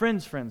her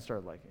friends' friends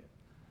started liking it.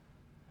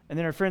 And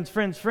then her friends'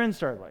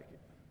 started liking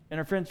it. And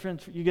her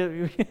friends, you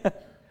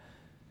get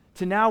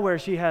to now where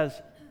she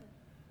has,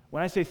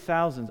 when I say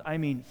thousands, I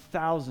mean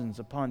thousands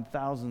upon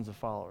thousands of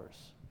followers.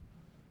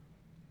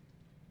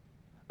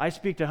 I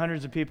speak to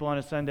hundreds of people on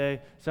a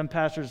Sunday. Some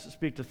pastors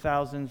speak to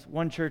thousands.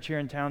 One church here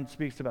in town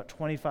speaks to about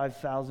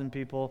 25,000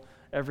 people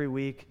every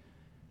week.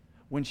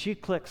 When she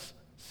clicks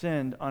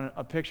send on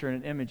a picture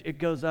and an image, it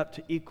goes up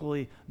to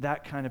equally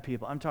that kind of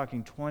people. I'm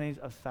talking 20s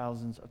of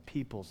thousands of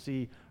people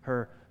see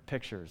her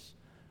pictures.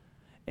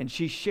 And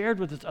she shared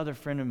with this other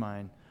friend of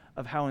mine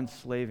of how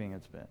enslaving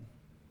it's been.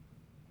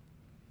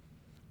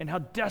 And how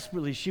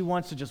desperately she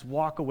wants to just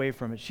walk away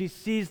from it. She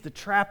sees the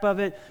trap of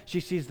it. She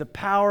sees the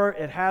power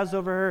it has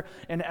over her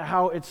and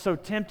how it's so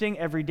tempting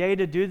every day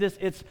to do this.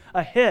 It's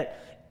a hit.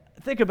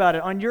 Think about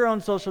it on your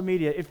own social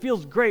media. It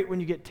feels great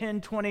when you get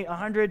 10, 20,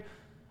 100.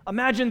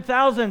 Imagine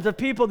thousands of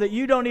people that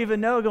you don't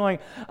even know going,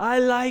 I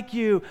like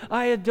you.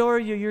 I adore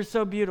you. You're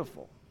so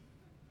beautiful.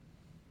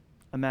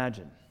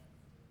 Imagine.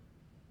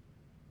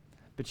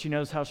 But she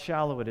knows how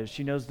shallow it is.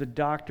 She knows the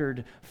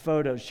doctored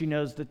photos. She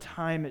knows the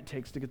time it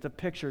takes to get the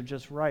picture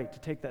just right, to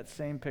take that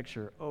same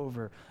picture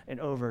over and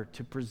over,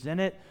 to present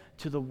it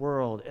to the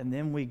world, and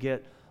then we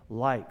get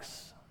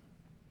likes.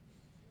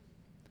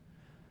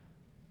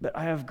 But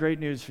I have great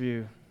news for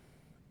you.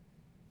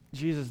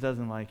 Jesus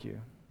doesn't like you.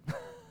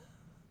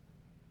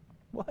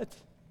 What?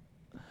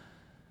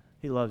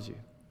 He loves you.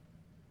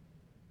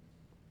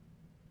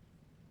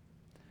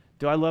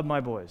 Do I love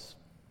my boys?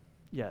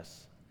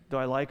 Yes. Do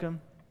I like them?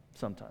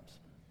 Sometimes.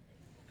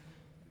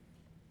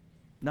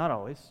 Not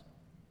always,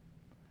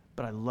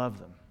 but I love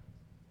them.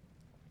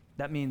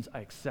 That means I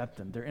accept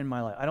them. They're in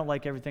my life. I don't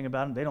like everything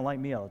about them. They don't like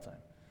me all the time.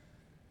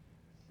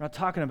 We're not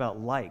talking about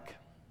like.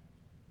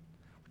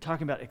 We're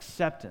talking about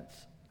acceptance.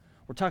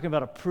 We're talking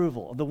about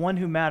approval of the one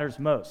who matters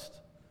most.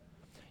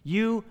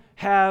 You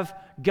have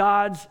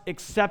God's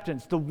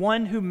acceptance, the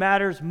one who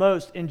matters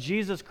most in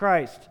Jesus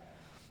Christ.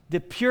 The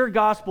pure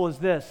gospel is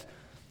this.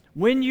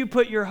 When you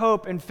put your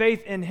hope and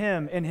faith in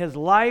Him, in His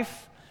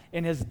life,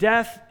 in His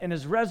death, in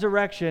His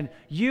resurrection,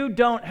 you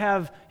don't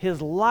have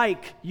His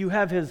like, you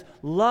have His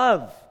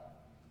love.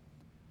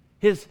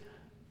 His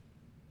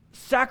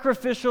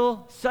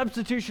sacrificial,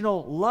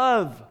 substitutional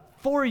love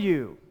for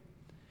you.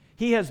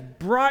 He has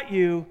brought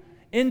you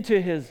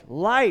into His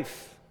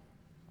life.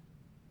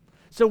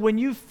 So when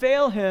you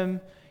fail Him,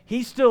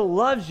 He still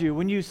loves you.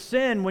 When you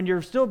sin, when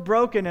you're still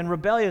broken and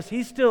rebellious,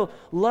 He still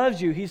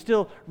loves you. He's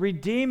still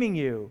redeeming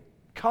you,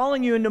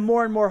 calling you into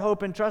more and more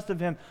hope and trust of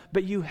Him.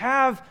 But you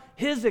have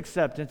His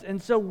acceptance.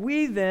 And so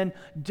we then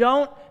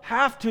don't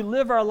have to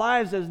live our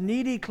lives as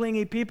needy,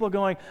 clingy people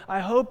going,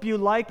 I hope you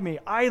like me.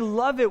 I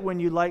love it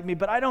when you like me,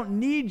 but I don't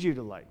need you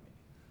to like me.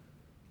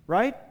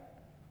 Right?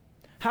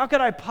 How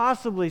could I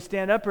possibly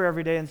stand up here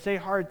every day and say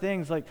hard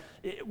things like,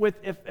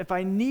 if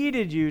I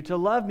needed you to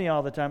love me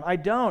all the time? I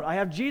don't. I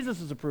have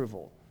Jesus'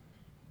 approval.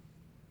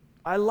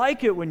 I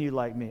like it when you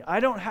like me. I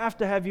don't have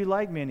to have you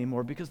like me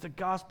anymore because the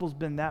gospel's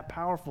been that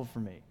powerful for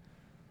me.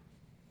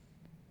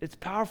 It's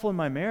powerful in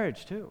my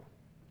marriage too.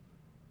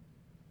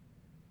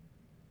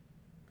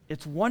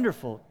 It's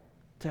wonderful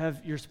to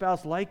have your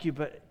spouse like you,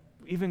 but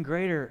even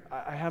greater,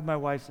 I have my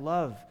wife's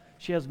love.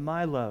 She has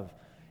my love.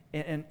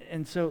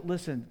 And so,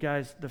 listen,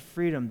 guys, the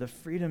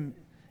freedom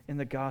in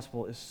the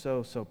gospel is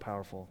so, so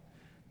powerful.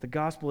 The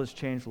gospel has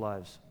changed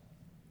lives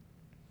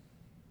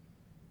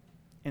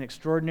in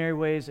extraordinary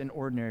ways and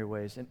ordinary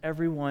ways. And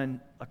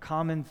everyone, a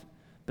common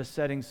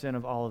besetting sin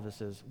of all of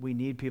us is we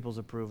need people's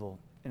approval,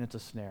 and it's a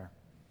snare.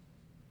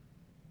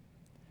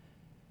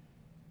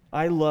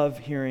 I love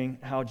hearing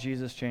how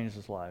Jesus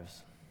changes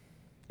lives.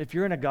 If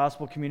you're in a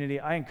gospel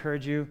community, I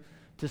encourage you,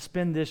 to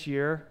spend this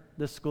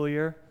school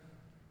year,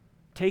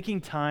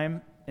 taking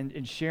time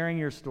and sharing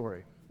your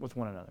story with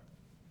one another.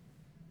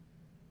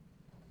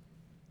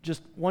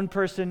 Just one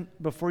person,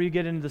 before you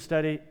get into the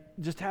study,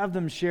 just have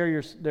them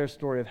share their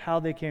story of how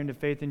they came to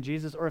faith in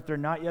Jesus, or if they're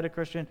not yet a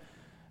Christian,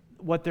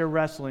 what they're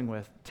wrestling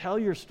with. Tell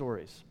your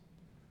stories.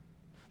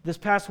 This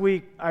past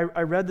week, I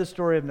read the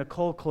story of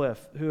Nicole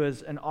Cliff, who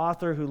is an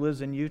author who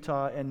lives in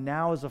Utah and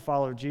now is a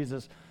follower of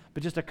Jesus,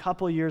 but just a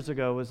couple years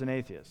ago was an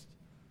atheist.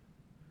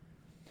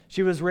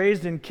 She was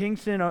raised in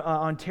Kingston,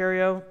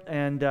 Ontario,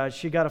 and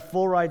she got a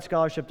full-ride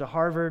scholarship to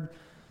Harvard.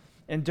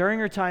 And during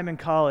her time in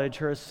college,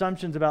 her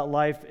assumptions about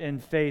life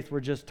and faith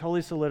were just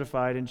totally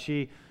solidified, and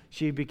she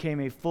became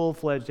a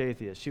full-fledged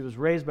atheist. She was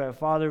raised by a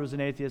father who was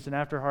an atheist, and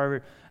after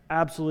Harvard,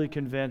 absolutely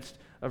convinced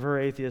of her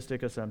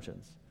atheistic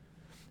assumptions.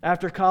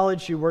 After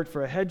college, she worked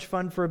for a hedge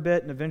fund for a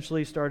bit and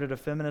eventually started a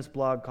feminist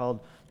blog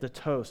called The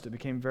Toast. It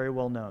became very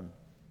well known.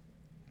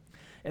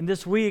 And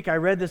this week, I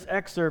read this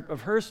excerpt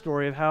of her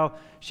story of how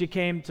she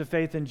came to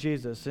faith in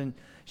Jesus. And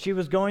she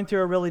was going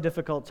through a really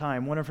difficult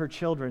time. One of her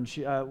children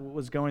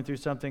was going through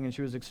something, and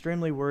she was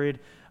extremely worried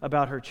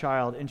about her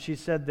child. And she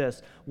said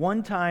this,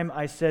 "One time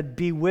I said,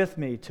 'Be with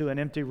me,' to an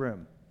empty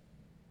room.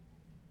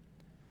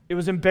 It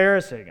was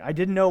embarrassing. I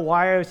didn't know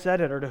why I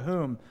said it or to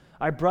whom.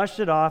 I brushed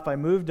it off, I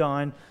moved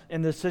on,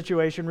 and the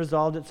situation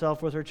resolved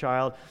itself with her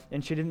child,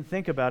 and she didn't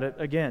think about it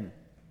again."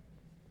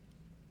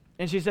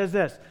 And she says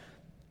this,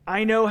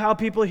 "I know how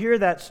people hear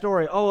that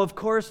story. Oh, of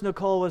course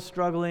Nicole was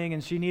struggling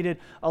and she needed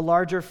a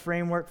larger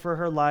framework for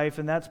her life,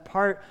 and that's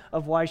part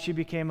of why she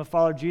became a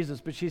follower of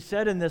Jesus." But she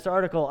said in this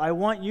article, "I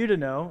want you to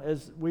know,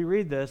 as we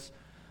read this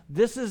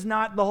is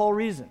not the whole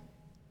reason."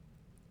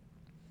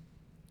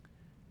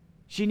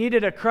 She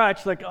needed a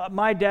crutch. Like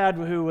my dad,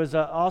 who was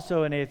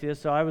also an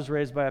atheist, so I was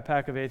raised by a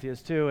pack of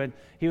atheists too, and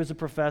he was a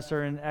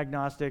professor and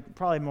agnostic,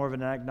 probably more of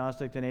an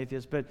agnostic than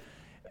atheist, but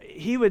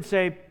he would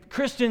say,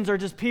 Christians are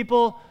just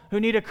people who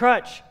need a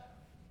crutch.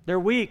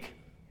 They're weak.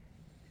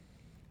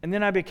 And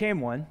then I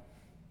became one.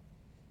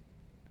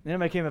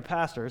 Then I became a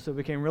pastor, so it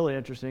became really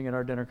interesting in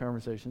our dinner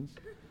conversations.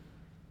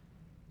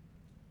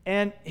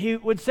 And he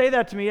would say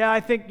that to me, "Yeah, I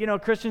think,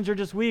 Christians are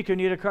just weak who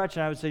need a crutch."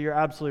 And I would say, "You're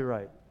absolutely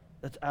right.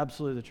 That's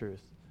absolutely the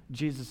truth.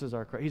 Jesus is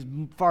our crutch. He's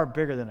far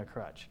bigger than a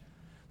crutch.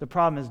 The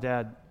problem is,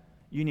 Dad,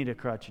 you need a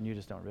crutch and you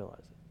just don't realize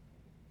it.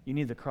 You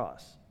need the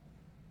cross."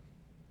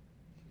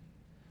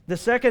 The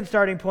second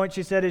starting point,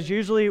 she said, is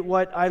usually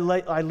what I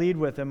lead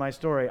with in my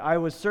story. I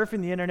was surfing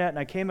the internet and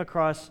I came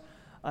across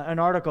an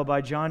article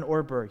by John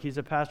Ortberg. He's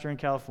a pastor in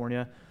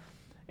California.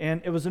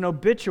 And it was an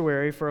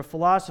obituary for a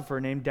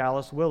philosopher named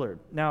Dallas Willard.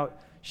 Now,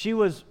 she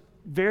was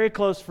very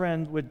close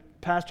friend with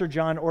Pastor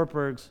John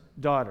Ortberg's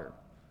daughter.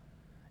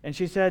 And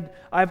she said,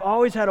 "I've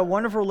always had a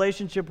wonderful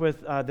relationship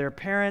with their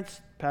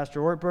parents,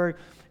 Pastor Ortberg,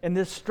 and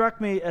this struck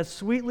me as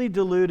sweetly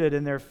deluded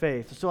in their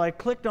faith." So I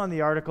clicked on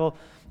the article,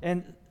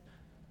 and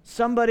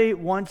somebody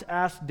once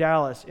asked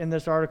Dallas in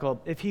this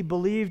article if he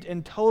believed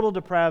in total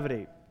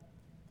depravity.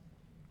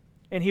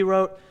 And he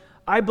wrote,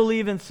 "I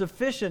believe in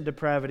sufficient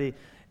depravity."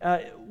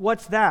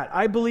 What's that?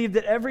 "I believe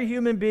that every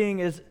human being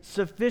is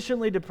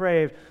sufficiently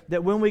depraved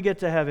that when we get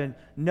to heaven,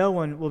 no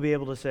one will be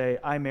able to say,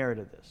 'I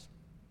merited this.'"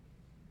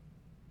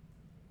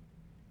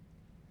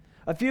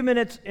 A few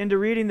minutes into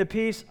reading the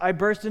piece, I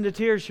burst into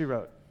tears, she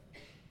wrote.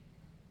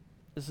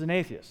 This is an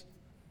atheist.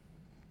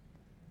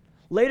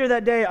 Later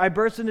that day, I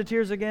burst into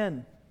tears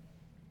again.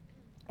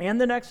 And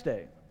the next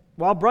day,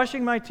 while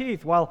brushing my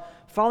teeth, while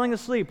falling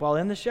asleep, while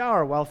in the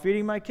shower, while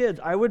feeding my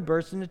kids, I would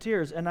burst into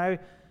tears. And I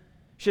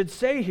should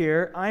say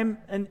here, I'm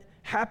an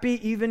happy,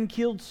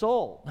 even-keeled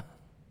soul.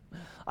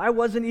 I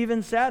wasn't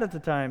even sad at the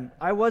time.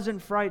 I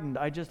wasn't frightened.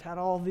 I just had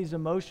all these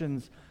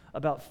emotions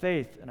about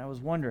faith, and I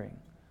was wondering.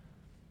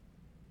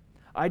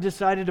 I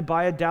decided to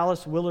buy a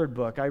Dallas Willard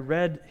book. I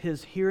read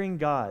his Hearing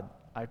God.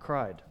 I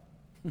cried.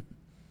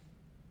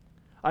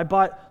 I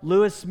bought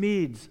Lewis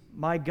Smead's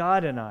My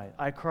God and I.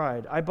 I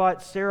cried. I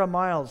bought Sarah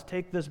Miles'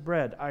 Take This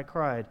Bread. I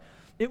cried.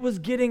 It was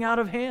getting out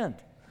of hand.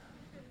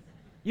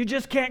 You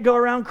just can't go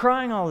around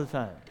crying all the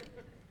time.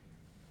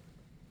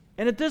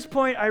 And at this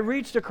point, I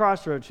reached a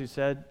crossroads, she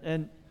said,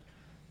 and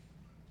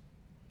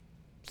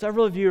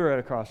several of you are at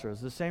a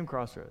crossroads, the same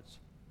crossroads.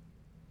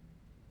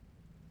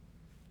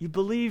 You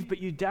believe, but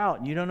you doubt,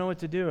 and you don't know what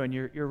to do, and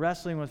you're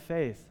wrestling with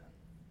faith.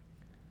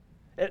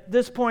 At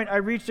this point, I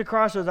reached a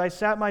crossroads. I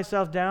sat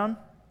myself down,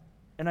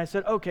 and I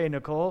said, "Okay,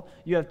 Nicole,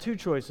 you have two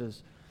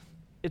choices."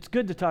 It's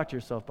good to talk to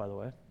yourself, by the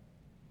way.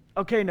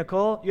 "Okay,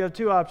 Nicole, you have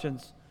two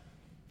options.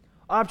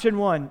 Option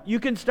one, you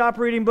can stop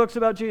reading books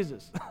about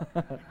Jesus."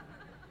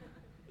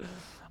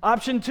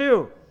 Option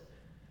two,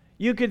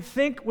 you could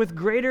think with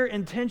greater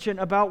intention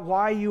about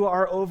why you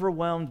are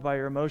overwhelmed by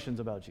your emotions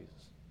about Jesus.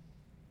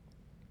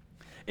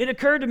 It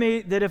occurred to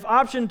me that if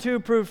option two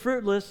proved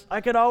fruitless,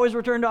 I could always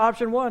return to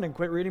option one and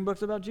quit reading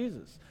books about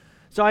Jesus.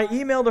 So I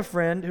emailed a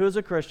friend who is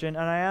a Christian,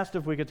 and I asked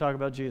if we could talk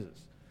about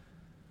Jesus.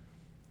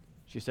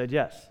 She said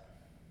yes.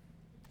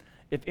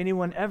 If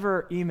anyone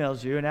ever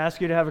emails you and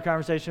asks you to have a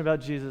conversation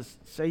about Jesus,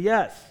 say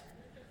yes.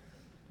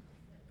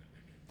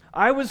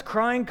 I was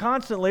crying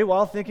constantly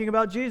while thinking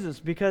about Jesus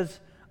because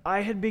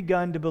I had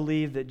begun to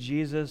believe that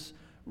Jesus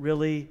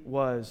really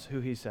was who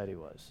he said he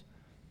was.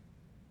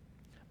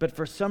 But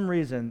for some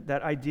reason,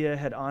 that idea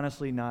had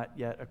honestly not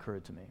yet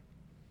occurred to me.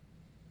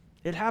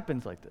 It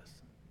happens like this.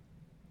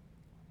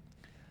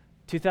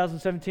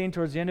 2017,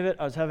 towards the end of it,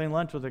 I was having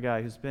lunch with a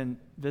guy who's been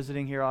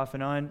visiting here off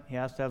and on. He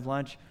asked to have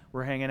lunch.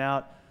 We're hanging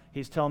out.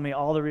 He's telling me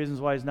all the reasons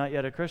why he's not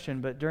yet a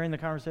Christian. But during the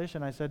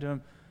conversation, I said to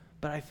him,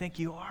 "But I think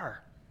you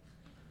are."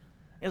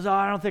 He goes, "Oh,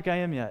 I don't think I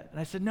am yet." And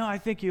I said, "No, I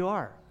think you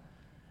are."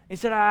 He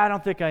said, "I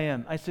don't think I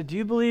am." I said, "Do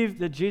you believe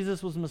that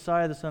Jesus was the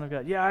Messiah, the Son of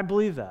God?" "Yeah, I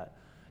believe that."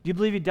 "Do you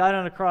believe he died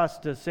on a cross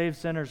to save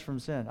sinners from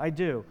sin?" "I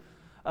do."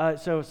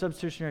 So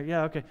substitutionary,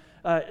 yeah, okay.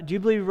 "Do you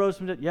believe he rose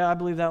from the dead?" "Yeah, I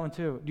believe that one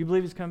too." "Do you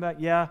believe he's coming back?"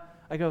 "Yeah."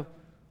 I go,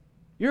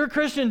 "You're a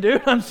Christian,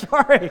 dude. I'm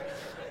sorry.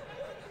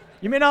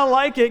 You may not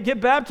like it. Get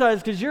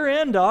baptized because you're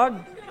in,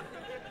 dog."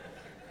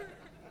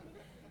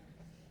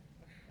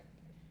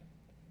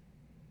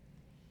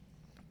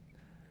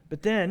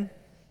 But then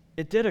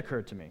it did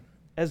occur to me,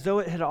 as though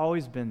it had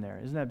always been there.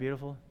 Isn't that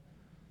beautiful?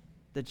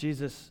 That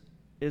Jesus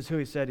is who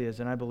he said he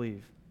is, and I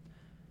believe.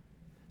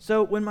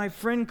 So when my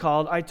friend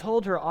called, I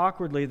told her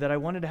awkwardly that I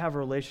wanted to have a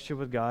relationship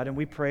with God, and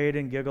we prayed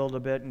and giggled a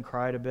bit and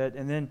cried a bit,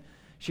 and then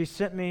she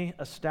sent me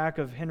a stack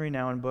of Henry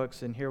Nouwen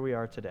books, and here we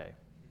are today.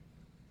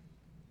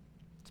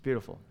 It's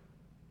beautiful.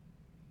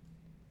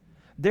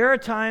 There are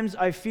times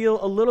I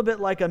feel a little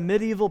bit like a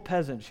medieval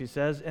peasant, she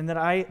says, and that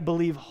I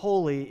believe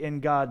wholly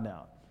in God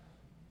now,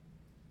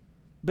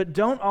 but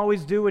don't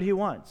always do what he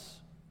wants.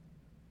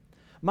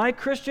 My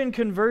Christian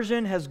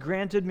conversion has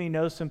granted me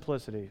no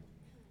simplicity.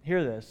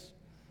 Hear this.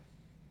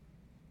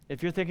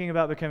 If you're thinking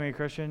about becoming a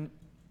Christian,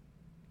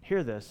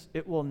 hear this.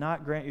 It will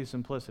not grant you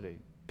simplicity.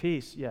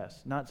 Peace,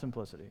 yes, not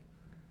simplicity.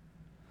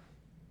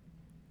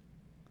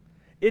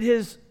 It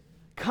has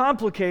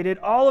complicated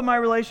all of my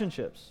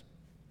relationships,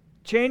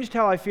 changed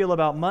how I feel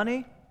about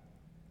money,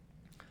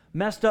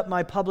 messed up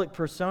my public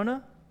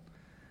persona,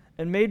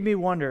 and made me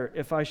wonder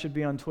if I should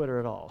be on Twitter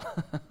at all.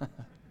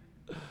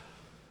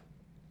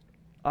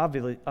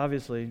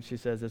 Obviously, she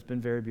says, it's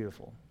been very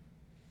beautiful.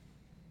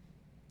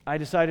 I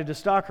decided to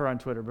stalk her on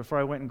Twitter before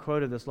I went and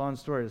quoted this long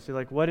story to see,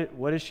 like,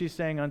 what is she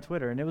saying on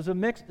Twitter? And it was a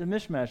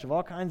mishmash of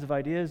all kinds of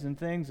ideas and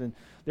things, and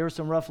there was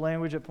some rough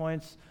language at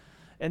points.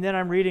 And then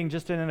I'm reading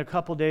just in a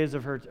couple days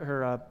of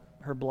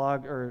her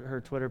blog or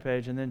her Twitter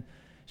page, and then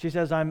she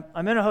says, I'm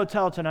in a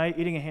hotel tonight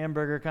eating a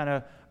hamburger, kind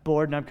of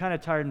bored, and I'm kind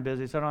of tired and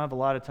busy, so I don't have a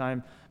lot of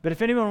time. But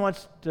if anyone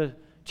wants to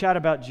chat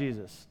about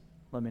Jesus,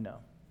 let me know.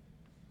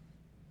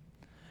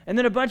 And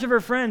then a bunch of her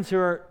friends who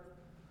are,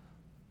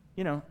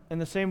 in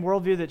the same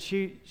worldview that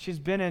she's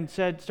been in,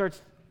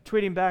 starts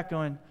tweeting back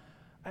going,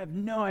 "I have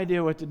no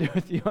idea what to do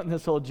with you on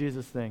this whole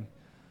Jesus thing,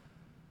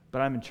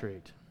 but I'm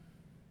intrigued.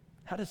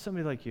 How does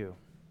somebody like you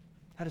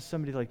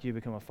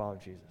become a follower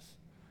of Jesus?"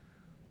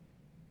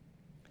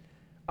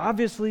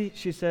 Obviously,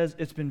 she says,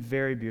 it's been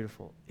very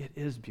beautiful. It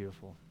is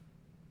beautiful.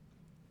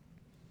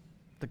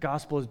 The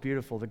gospel is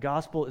beautiful. The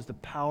gospel is the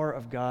power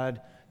of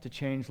God to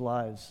change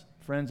lives.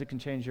 Friends, it can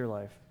change your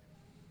life.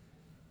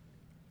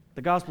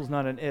 The gospel is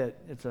not an it,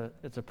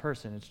 it's a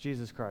person. It's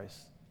Jesus Christ.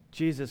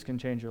 Jesus can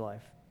change your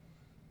life.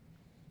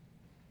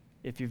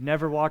 If you've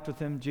never walked with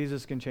him,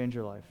 Jesus can change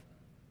your life.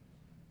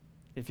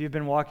 If you've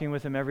been walking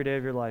with him every day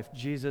of your life,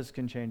 Jesus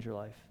can change your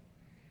life.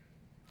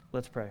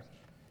 Let's pray.